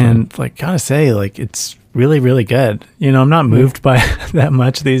album or something. And like, gotta say, like, it's really, really good. You know, I'm not moved by that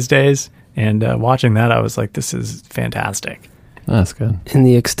much these days. And watching that, I was like, this is fantastic. That's good. In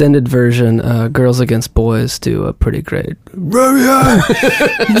the extended version, Girls Against Boys do a pretty great... Romeo!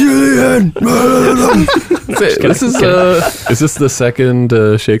 Julian! Is this the second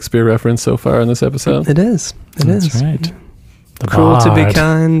Shakespeare reference so far in this episode? It is. That's right. The Cruel to Be Bard.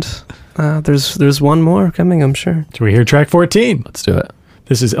 Kind. There's one more coming, I'm sure. So we hear track 14. Let's do it.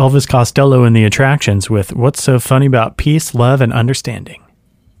 This is Elvis Costello and the Attractions with What's So Funny About Peace, Love, and Understanding.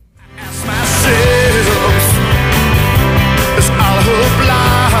 Is all hope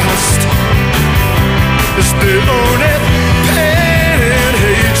lost? Is the only pain and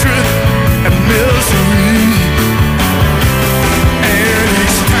hatred and misery? And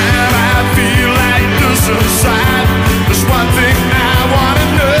each time I feel like this inside, there's one thing I wanna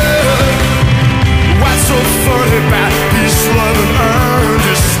know. What's so funny about peace, love, and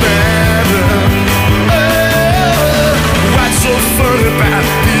understanding? Oh, what's so funny about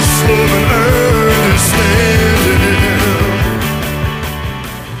peace, love, and understanding?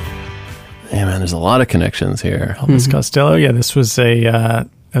 Yeah, man, there's a lot of connections here. Elvis Costello. Yeah, this was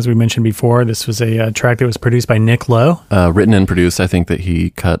as we mentioned before, this was a track that was produced by Nick Lowe. Written and produced, I think that he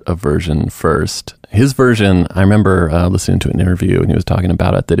cut a version first. His version, I remember listening to an interview and he was talking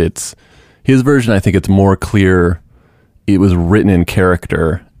about it, that it's his version, I think it's more clear. It was written in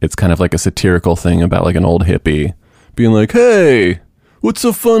character. It's kind of like a satirical thing about like an old hippie being like, hey, what's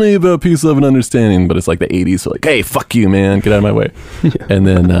so funny about peace, love, and understanding? But it's like the 80s, so like, hey, fuck you, man, get out of my way. And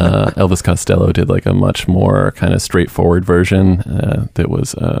then Elvis Costello did like a much more kind of straightforward version that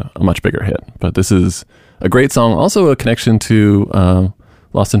was a much bigger hit. But this is a great song. Also a connection to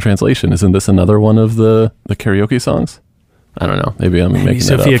Lost in Translation. Isn't this another one of the karaoke songs? I don't know. Maybe I'm making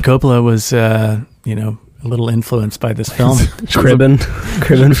Sofia that up. Coppola was, a little influenced by this film. Cribbin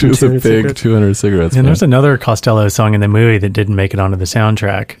She was a big 200 Cigarettes. And fan. there's another Costello song in the movie that didn't make it onto the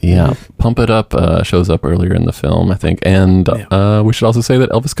soundtrack. Yeah, Pump It Up shows up earlier in the film, I think. And we should also say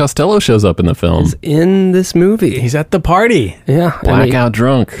that Elvis Costello shows up in the film. He's in this movie. He's at the party. Yeah. Blackout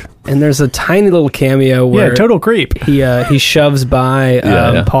drunk. And there's a tiny little cameo where... Yeah, total creep. He shoves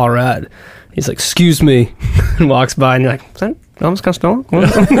by Paul Rudd. He's like, excuse me, and walks by, and you're like, is that Elvis Costello?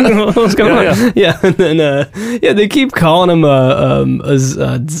 What's going on? Yeah, and then they keep calling him like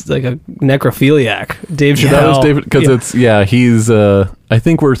a necrophiliac. Dave Chappelle. That was David, because he's. I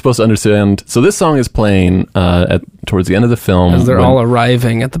think we're supposed to understand. So this song is playing towards the end of the film as they're all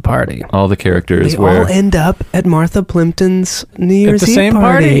arriving at the party. All the characters They all end up at Martha Plimpton's New Year's at the Eve same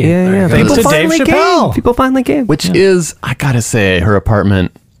party. Yeah. Thanks to Dave Chappelle. People finally came. Which is, I gotta say, her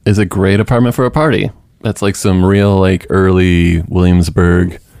apartment is a great apartment for a party. That's like some real like early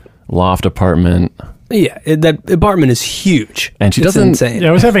Williamsburg loft apartment. Yeah, that apartment is huge. And she It's doesn't... insane. Yeah,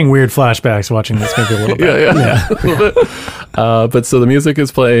 I was having weird flashbacks watching this movie a little bit. Yeah. A little bit. But so the music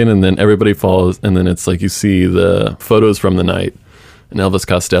is playing and then everybody falls and then it's like you see the photos from the night and Elvis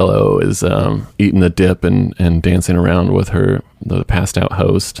Costello is eating the dip and dancing around with the passed out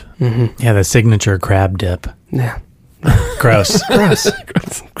host. Mm-hmm. Yeah, the signature crab dip. Yeah. Gross.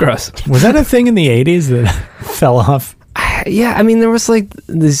 Gross. Was that a thing in the 80s that fell off? Yeah, I mean, there was like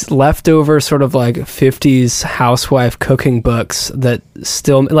these leftover sort of like 50s housewife cooking books that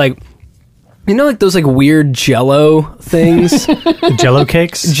still like, you know, like those like weird Jell-O things, Jell-O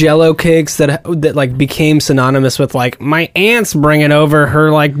cakes that like became synonymous with like my aunt's bringing over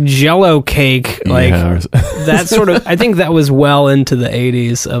her like Jell-O cake, like that sort of. I think that was well into the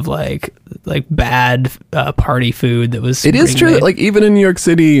 80s of like bad party food that was. It is true that like even in New York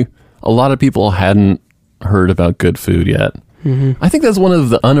City, a lot of people hadn't heard about good food yet. I think that's one of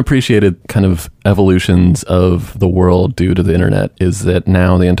the unappreciated kind of evolutions of the world due to the internet, is that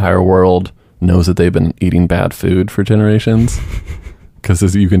now the entire world knows that they've been eating bad food for generations.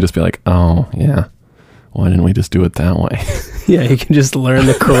 Because you can just be like, oh, yeah, why didn't we just do it that way? Yeah, you can just learn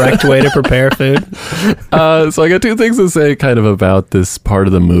the correct way to prepare food. So I got two things to say kind of about this part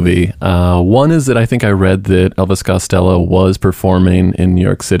of the movie. One is that I think I read that Elvis Costello was performing in New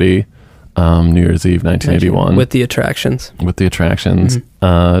York City New Year's Eve 1981. With the attractions.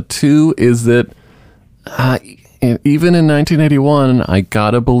 Two is that even in 1981, I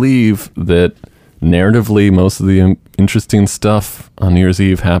gotta believe that narratively, most of the interesting stuff on New Year's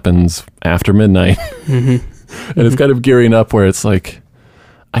Eve happens after midnight. And it's kind of gearing up where it's like,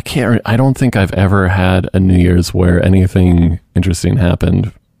 I don't think I've ever had a New Year's where anything interesting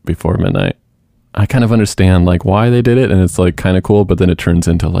happened before midnight. I kind of understand like why they did it, and it's like kind of cool, but then it turns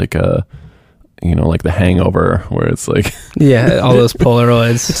into like a, like The Hangover, where it's like... Yeah, all those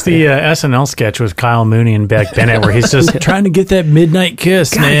Polaroids. It's the SNL sketch with Kyle Mooney and Beck Bennett, where he's just trying to get that midnight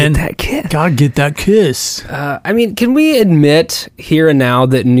kiss, man. Gotta get that kiss. I mean, can we admit here and now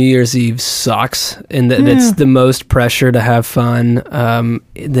that New Year's Eve sucks, and that it's the most pressure to have fun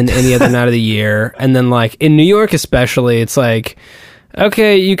than any other night of the year? And then, like, in New York especially, it's like...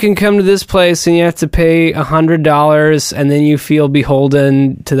 Okay, you can come to this place and you have to pay $100, and then you feel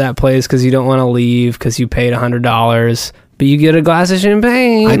beholden to that place because you don't want to leave because you paid $100, but you get a glass of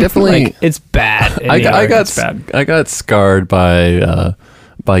champagne. I definitely... Like, it's bad. I got scarred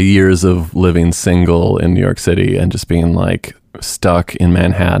by years of living single in New York City and just being like stuck in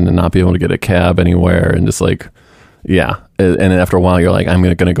Manhattan and not being able to get a cab anywhere, and just like... Yeah, and after a while, you're like, I'm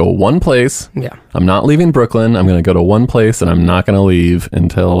going to go one place. Yeah, I'm not leaving Brooklyn. I'm going to go to one place, and I'm not going to leave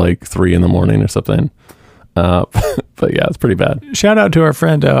until like 3 a.m. or something. But yeah, it's pretty bad. Shout out to our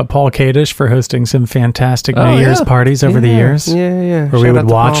friend Paul Kadish for hosting some fantastic New Year's parties over the years. Yeah. Where we would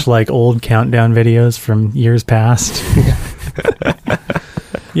watch like old countdown videos from years past.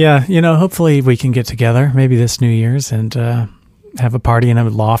 Yeah, hopefully we can get together maybe this New Year's and have a party in a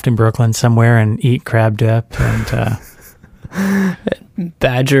loft in Brooklyn somewhere and eat crab dip and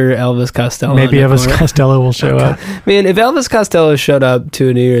badger Elvis Costello. Maybe Elvis Costello will show up. Man, if Elvis Costello showed up to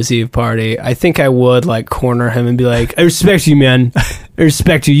a New Year's Eve party, I think I would like corner him and be like, I respect you, man. I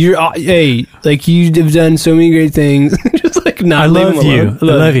respect you. You're like you have done so many great things. Just like not. I love you. I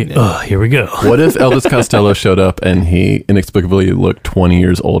love you. Oh, here we go. What if Elvis Costello showed up and he inexplicably looked 20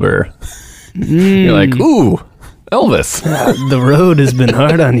 years older? You're like, ooh, Elvis. The road has been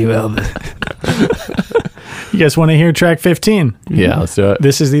hard on you, Elvis. You guys want to hear track 15? Yeah, let's do it.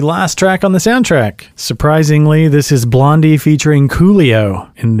 This is the last track on the soundtrack. Surprisingly, this is Blondie featuring Coolio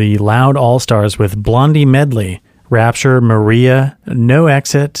in the Loud All-Stars with Blondie Medley, Rapture, Maria, No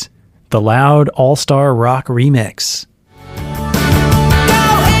Exit, the Loud All-Star Rock Remix.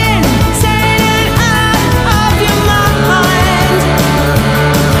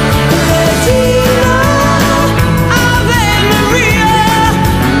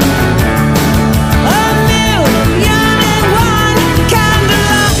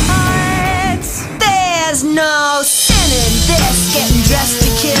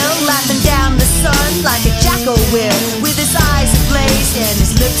 With his eyes ablaze and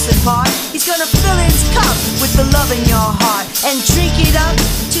his lips apart, he's gonna fill his cup with the love in your heart and drink it up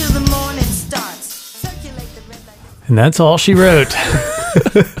till the morning starts. Circulate the red light. And that's all she wrote.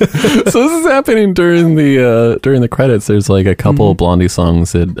 So this is happening during the credits. There's like a couple of Blondie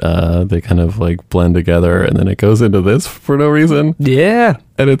songs that they kind of like blend together, and then it goes into this for no reason. Yeah,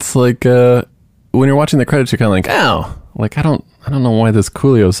 and it's like when you're watching the credits, you're kind of like, oh, like I don't know why this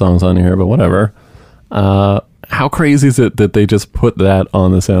Coolio song's on here, but whatever. How crazy is it that they just put that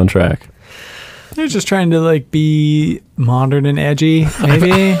on the soundtrack? They're just trying to like be modern and edgy,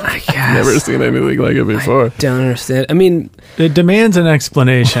 maybe. I guess. Never seen anything like it before. I don't understand. I mean, it demands an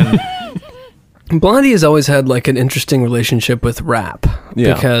explanation. Blondie has always had like an interesting relationship with rap,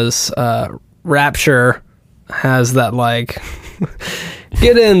 because Rapture has that like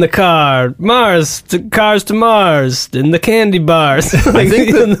get in the car, cars to Mars, in the candy bars. I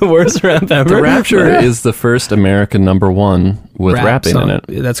think the worst rap ever. The Rapture is the first American #1 with rapping song. in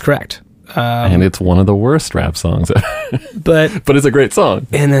it. That's correct. And it's one of the worst rap songs ever. But it's a great song.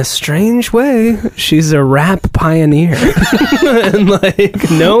 In a strange way, she's a rap pioneer. And like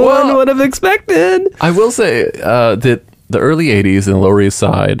no one would have expected. I will say that the early 80s in the Lower East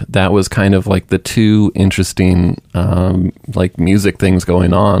Side, that was kind of like the two interesting like music things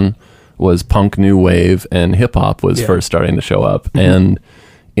going on was punk new wave and hip hop was first starting to show up. And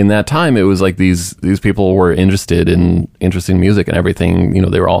in that time, it was like these people were interested in music and everything. You know,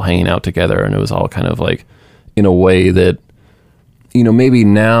 they were all hanging out together, and it was all kind of like in a way that, you know, maybe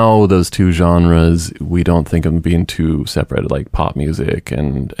now those two genres, we don't think of them being too separated, like pop music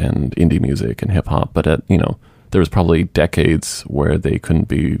and indie music and hip hop. But there was probably decades where they couldn't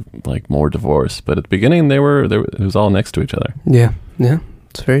be like more divorced. But at the beginning, it was all next to each other. Yeah,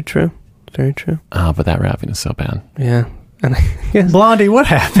 it's very true. Very true. Ah, but that rapping is so bad. Yeah. And I guess, Blondie, what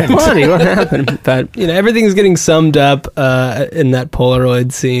happened? Blondie, what happened? But, you know, everything's getting summed up in that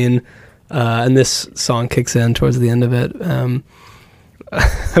Polaroid scene, and this song kicks in towards the end of it.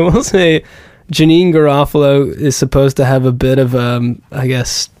 I will say, Janeane Garofalo is supposed to have a bit of, I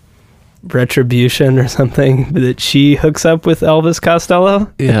guess, retribution or something, that she hooks up with Elvis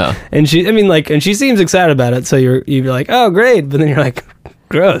Costello. Yeah. And she seems excited about it, so you're like, oh, great. But then you're like,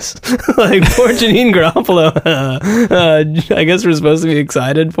 gross. Like, poor Janeane Garofalo. I guess we're supposed to be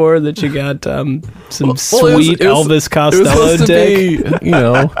excited for that she got sweet Elvis Costello dick. You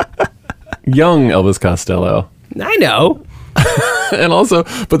know, young Elvis Costello. I know. And also,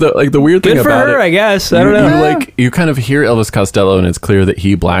 but the weird thing Good for about her, it, I guess. I don't know. You kind of hear Elvis Costello, and it's clear that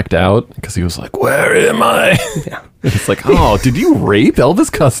he blacked out because he was like, "Where am I?" Yeah. It's like, oh, did you rape Elvis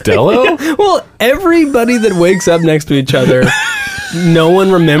Costello? Well, everybody that wakes up next to each other, no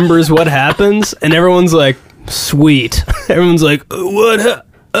one remembers what happens, and everyone's like, "Sweet." Everyone's like, "What?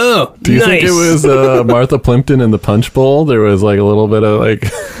 Oh, do you nice. think it was Martha Plimpton in the Punch Bowl? There was like a little bit of like,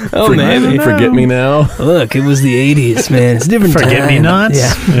 maybe forget me now. Look, it was the 80s, man. It's a different Forget time. me nots?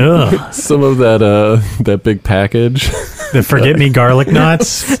 Yeah. Ugh. Some of that big package. The forget me garlic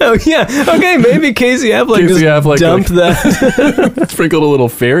nuts. Oh yeah. Okay, maybe Casey Affleck just dumped that. Sprinkled a little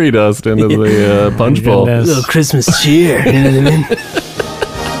fairy dust into the Punch Bowl. A little Christmas cheer. You know what I mean?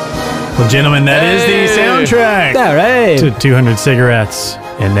 Well, gentlemen, that is the soundtrack. All right. To 200 Cigarettes.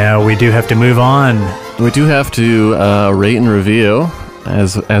 And now we do have to move on. We do have to rate and review.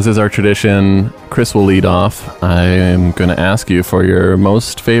 As is our tradition, Chris will lead off. I am going to ask you for your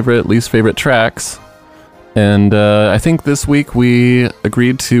most favorite, least favorite tracks. And I think this week we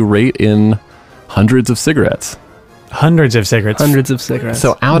agreed to rate in hundreds of cigarettes. Hundreds of cigarettes. Hundreds of cigarettes.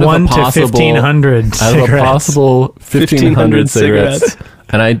 So out of 1 a possible, to 1,500 cigarettes. Out of a possible 1,500 cigarettes.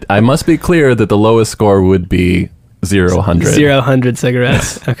 And I must be clear that the lowest score would be 0-100. 0-100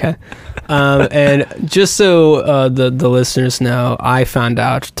 cigarettes. Okay. And just so the listeners know, I found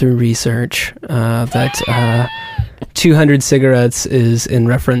out through research that 200 cigarettes is in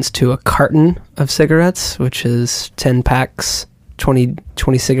reference to a carton of cigarettes, which is 10 packs, 20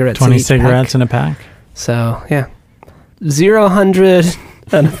 cigarettes 20 in each cigarettes pack. in a pack. So, yeah. 0-100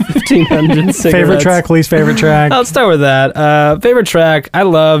 out of 1,500 cigarettes. Favorite track, least favorite track? I'll start with that. Favorite track, I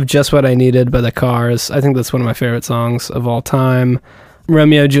love Just What I Needed by The Cars. I think that's one of my favorite songs of all time.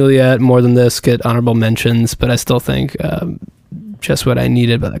 Romeo Juliet, More Than This get honorable mentions, but I still think Just What I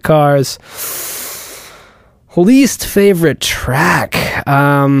Needed by The Cars. Least favorite track.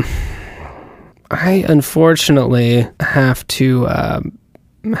 I unfortunately have to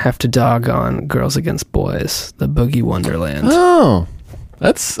dog on Girls Against Boys, the Boogie Wonderland. Oh,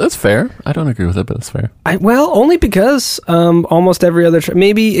 that's fair. I don't agree with it, but it's fair. Only because almost every other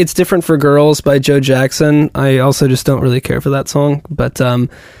maybe it's different for Girls by Joe Jackson. I also just don't really care for that song. But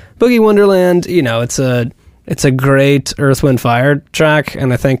Boogie Wonderland, you know, it's a great Earth, Wind, Fire track,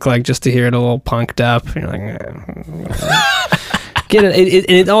 and I think like just to hear it a little punked up, you're like. Get it.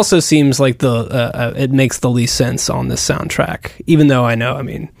 It also seems like it makes the least sense on this soundtrack, even though I know, I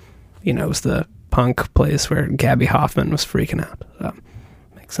mean, you know, it was the punk place where Gabby Hoffman was freaking out. So,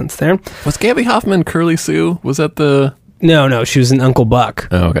 makes sense there. Was Gabby Hoffman Curly Sue? Was that the... No, she was in Uncle Buck.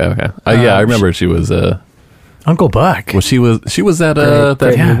 Oh, okay. Yeah, I remember she was... Uncle Buck. Well, she was that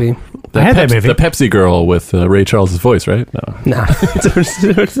great movie. I had that movie. The Pepsi girl with Ray Charles' voice, right? No.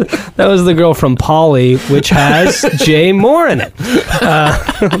 That was the girl from Polly, which has Jay Moore in it.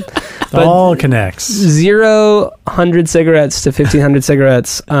 All connects. 0-100 cigarettes to 1,500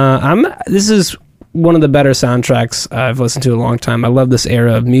 cigarettes. This is one of the better soundtracks I've listened to in a long time. I love this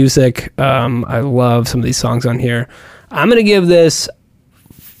era of music. I love some of these songs on here. I'm going to give this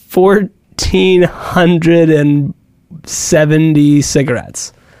 1,470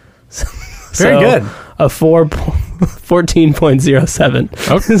 cigarettes. Very good. A 14.07.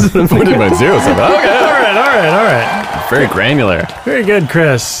 Okay, 14.07. Okay, all right. Very granular. Very good,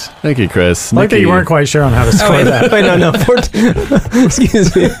 Chris. Thank you, Chris. I like that you weren't quite sure on how to score that. Wait, no. 14.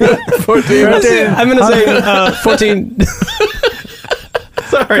 Excuse me. 14. I'm going to say 14.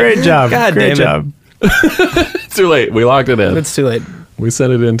 Sorry. Great job. God Great damn it. It's too late. We locked it in. It's too late. We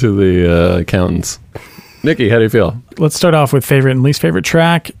sent it into the accountants. Nikki, how do you feel? Let's start off with favorite and least favorite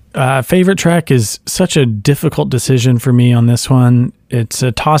track. Favorite track is such a difficult decision for me on this one. It's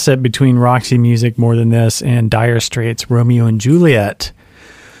a toss-up between Roxy Music, More Than This, and Dire Straits' Romeo and Juliet.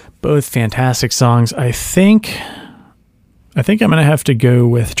 Both fantastic songs. I think I'm going to have to go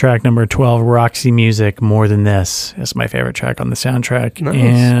with track number 12, Roxy Music, More Than This, as my favorite track on the soundtrack. Nice.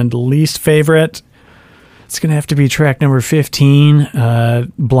 And least favorite, it's going to have to be track number 15,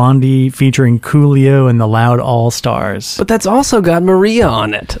 Blondie featuring Coolio and the Loud All-Stars. But that's also got Maria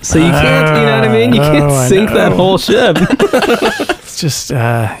on it. So you can't, you know what I mean? You can't sink that whole ship. It's just,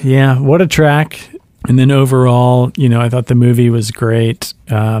 what a track. And then overall, I thought the movie was great.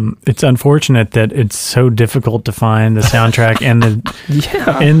 It's unfortunate that it's so difficult to find the soundtrack and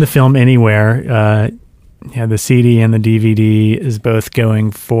in the film anywhere. The CD and the DVD is both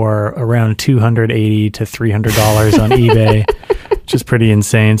going for around $280 to $300 on eBay, which is pretty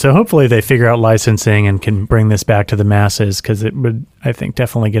insane. So hopefully they figure out licensing and can bring this back to the masses, because it would, I think,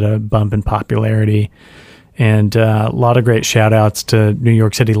 definitely get a bump in popularity. And a lot of great shout outs to New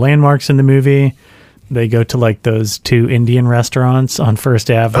York City landmarks in the movie. They go to like those two Indian restaurants on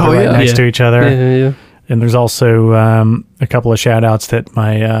First Ave that are right next to each other. Yeah. And there's also a couple of shout outs that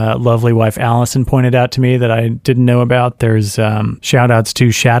my lovely wife Allison pointed out to me that I didn't know about. There's shout outs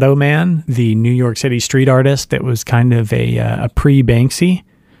to Shadow Man, the New York City street artist that was kind of a pre-Banksy.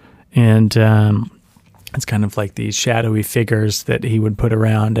 And it's kind of like these shadowy figures that he would put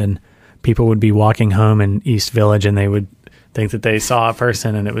around, and people would be walking home in East Village and they would think that they saw a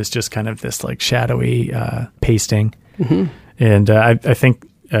person, and it was just kind of this like shadowy pasting. Mm-hmm. And I think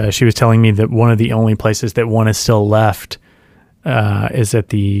she was telling me that one of the only places that one is still left is at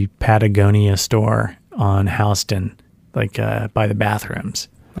the Patagonia store on Houston, like by the bathrooms.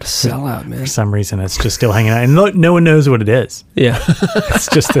 What a sellout, man. For some reason, it's just still hanging out. And no one knows what it is. Yeah. It's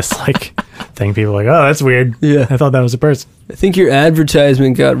just this like thing. People are like, oh, that's weird. Yeah. I thought that was a person. I think your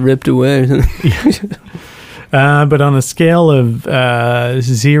advertisement got ripped away. But on a scale of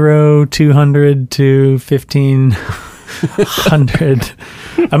 0, 200 to 1,500,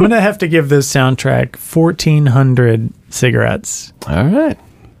 I'm going to have to give this soundtrack 1,400 cigarettes. All right.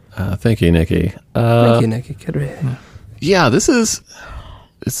 Thank you, Nikki. Thank you, Nikki. Good. Yeah, this is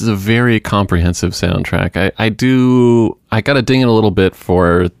a very comprehensive soundtrack. I got to ding it a little bit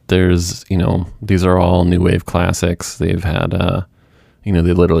for these are all new wave classics. They've had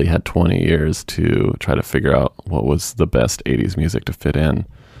they literally had 20 years to try to figure out what was the best 80s music to fit in.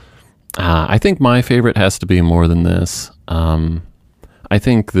 I think my favorite has to be More Than This. I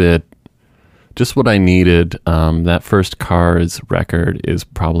think that just what I needed, that first Cars record is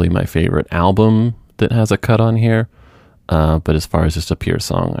probably my favorite album that has a cut on here. But as far as just a pure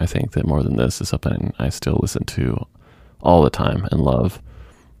song, I think that More Than This is something I still listen to all the time and love.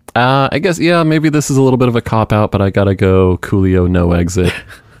 I guess, maybe this is a little bit of a cop-out, but I gotta go Coolio No Exit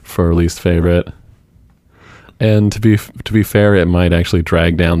for least favorite. And to be fair, it might actually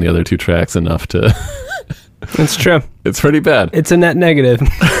drag down the other two tracks enough to... That's true. It's pretty bad. It's a net negative.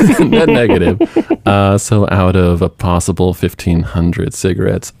 Net negative. So out of a possible 1,500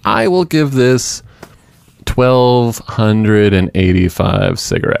 cigarettes, I will give this 1,285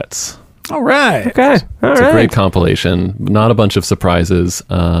 cigarettes. All right. Okay. It's a great compilation. Not a bunch of surprises.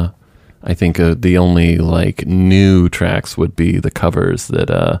 I think the only like new tracks would be the covers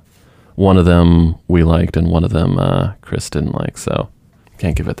that one of them we liked and one of them Chris didn't like. So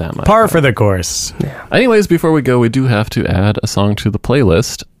can't give it that much. Par for the course. Yeah. Anyways, before we go, we do have to add a song to the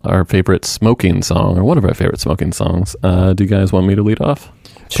playlist. Our favorite smoking song, or one of our favorite smoking songs. Do you guys want me to lead off?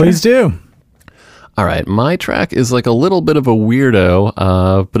 Please do. All right, my track is like a little bit of a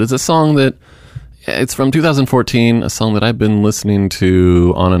weirdo, but it's a song it's from 2014, a song that I've been listening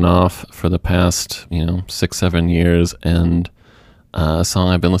to on and off for the past, 6-7 years, and a song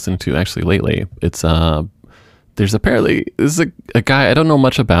I've been listening to actually lately. It's this is a guy I don't know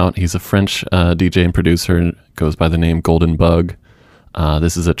much about. He's a French DJ and producer, goes by the name Golden Bug.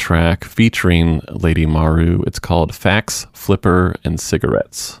 This is a track featuring Lady Maru. It's called Fax, Flipper, and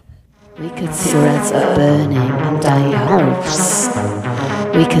Cigarettes. Wicked cigarettes are burning and dying hearts.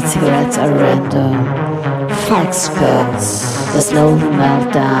 Wicked cigarettes are random. Fax birds that slowly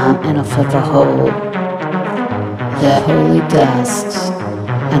melt down in a flipper hole. They're holy dust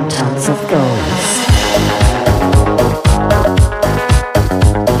and tons of gold.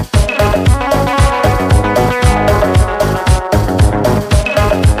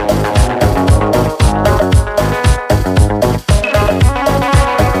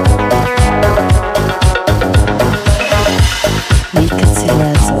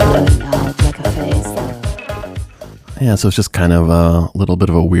 Yeah, Yeah, so it's just kind of a little bit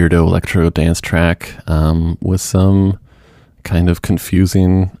of a weirdo electro dance track with some kind of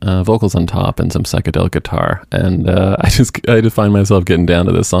confusing vocals on top and some psychedelic guitar. And I just find myself getting down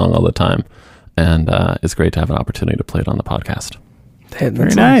to this song all the time. And it's great to have an opportunity to play it on the podcast.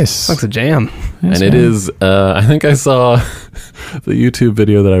 Very nice. Looks a jam. And it is, I think I saw the YouTube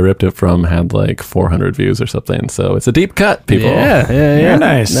video that I ripped it from had like 400 views or something. So it's a deep cut, people. Yeah. Very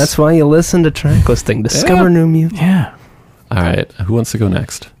nice. That's why you listen to track listing. Discover new music. Yeah. All right. Who wants to go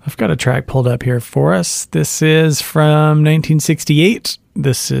next? I've got a track pulled up here for us. This is from 1968.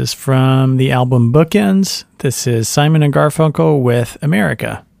 This is from the album Bookends. This is Simon and Garfunkel with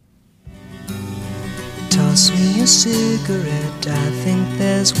America. Toss me a cigarette, I think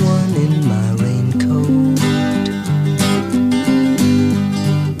there's one in my raincoat.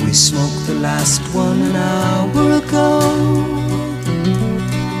 We smoked the last one an hour ago.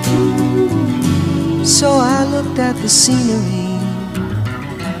 So I looked at the scenery.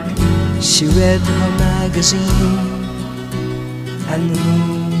 She read her magazine, and the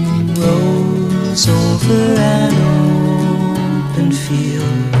moon rose over an open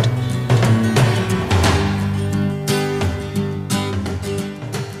field.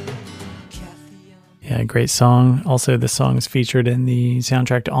 Yeah, great song. Also, the song is featured in the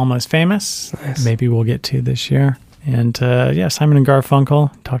soundtrack to Almost Famous. Nice. Maybe we'll get to this year. And Simon and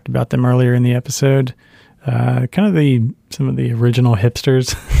Garfunkel, talked about them earlier in the episode. Kind of some of the original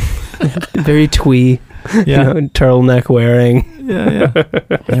hipsters. Very twee, turtleneck wearing. Yeah.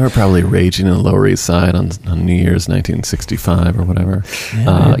 They were probably raging in the Lower East Side on New Year's 1965 or whatever.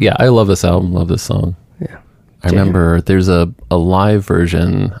 Yeah, I love this album, love this song. Yeah. I remember there's a live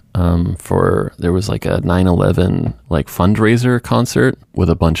version there was like a 9/11 like fundraiser concert with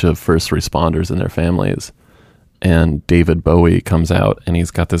a bunch of first responders and their families. And David Bowie comes out and he's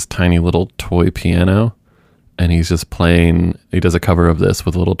got this tiny little toy piano and he's just playing, he does a cover of this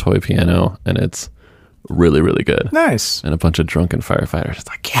with a little toy piano and it's really, really good. Nice. And a bunch of drunken firefighters. It's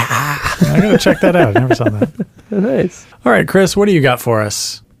like, yeah. I gotta check that out. I never saw that. Nice. All right, Chris, what do you got for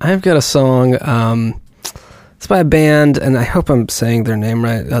us? I've got a song. It's by a band, and I hope I'm saying their name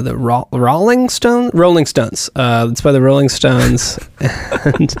right. The Rolling Stones. It's by the Rolling Stones,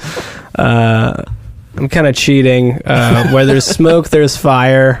 and I'm kind of cheating. Where there's smoke, there's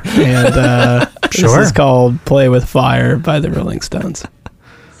fire, and this is called "Play with Fire" by the Rolling Stones.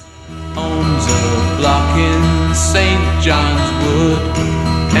 Owns a block in St. John's Wood,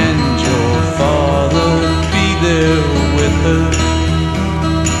 and your father be there with her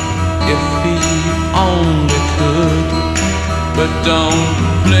if he only could. But don't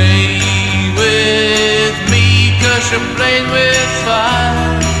play with me, 'cause you're playing with fire.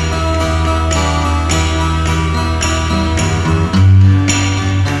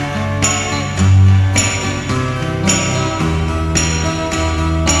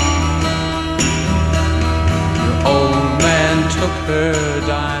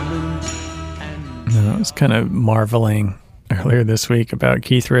 I was kind of marveling earlier this week about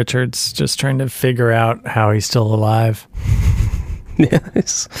Keith Richards, just trying to figure out how he's still alive.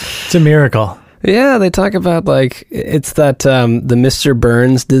 Yes. It's a miracle. Yeah, they talk about it's that the Mr.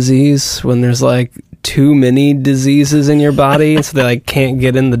 Burns disease, when there's too many diseases in your body, and so they can't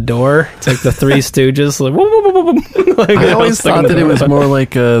get in the door. It's like the Three Stooges. I always thought that it was more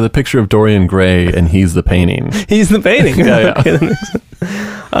like the picture of Dorian Gray, and he's the painting. He's the painting. Yeah.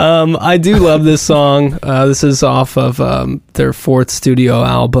 I do love this song. This is off of their fourth studio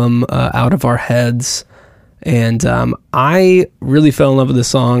album, Out of Our Heads. And I really fell in love with this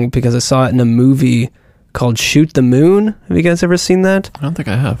song because I saw it in a movie called Shoot the Moon. Have you guys ever seen that? I don't think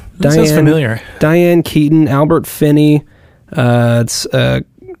I have. That sounds familiar. Diane Keaton, Albert Finney. It's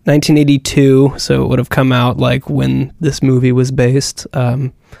 1982, so it would have come out when this movie was based.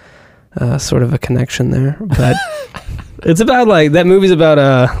 Sort of a connection there. But it's about that movie's about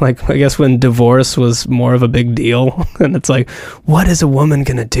I guess when divorce was more of a big deal, and it's what is a woman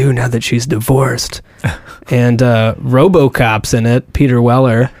gonna do now that she's divorced? And RoboCop's in it, Peter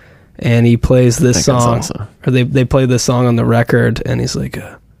Weller, and he plays this song, or they play this song on the record, and he's like,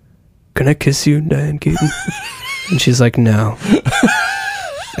 "Can I kiss you, Diane Keaton?" And she's like, "No."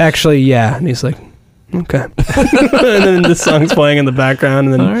 Actually, yeah. And he's like, "Okay." And then the song's playing in the background,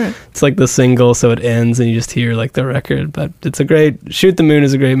 and then it's the single, so it ends, and you just hear the record. But it's a great, Shoot the Moon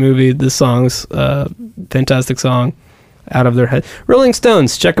is a great movie. This song's a fantastic song. Out of Their Head. Rolling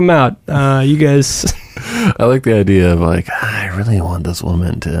Stones, check them out. You guys. I like the idea of I really want this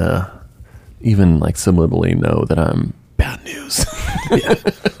woman to even subliminally know that I'm bad news. Yeah.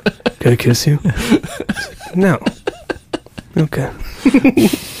 Can I kiss you? No. Okay.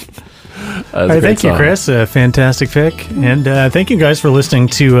 All right, thank you, Chris. Fantastic pick. And thank you guys for listening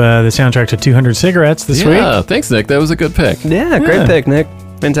to the soundtrack to 200 Cigarettes this week. Yeah, thanks, Nick. That was a good pick. Yeah, great pick, Nick.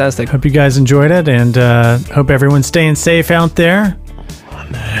 Fantastic. Hope you guys enjoyed it, and hope everyone's staying safe out there.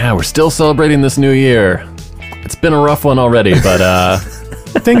 Yeah, we're still celebrating this new year. It's been a rough one already, but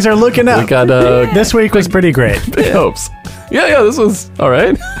things are looking up. We got this week was pretty great. Big hopes. Yeah, this was all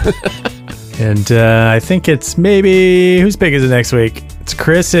right. And I think it's maybe whose pick is it next week? It's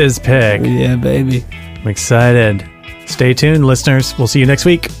Chris's pick. Yeah, baby. I'm excited. Stay tuned, listeners. We'll see you next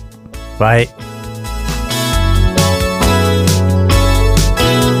week. Bye.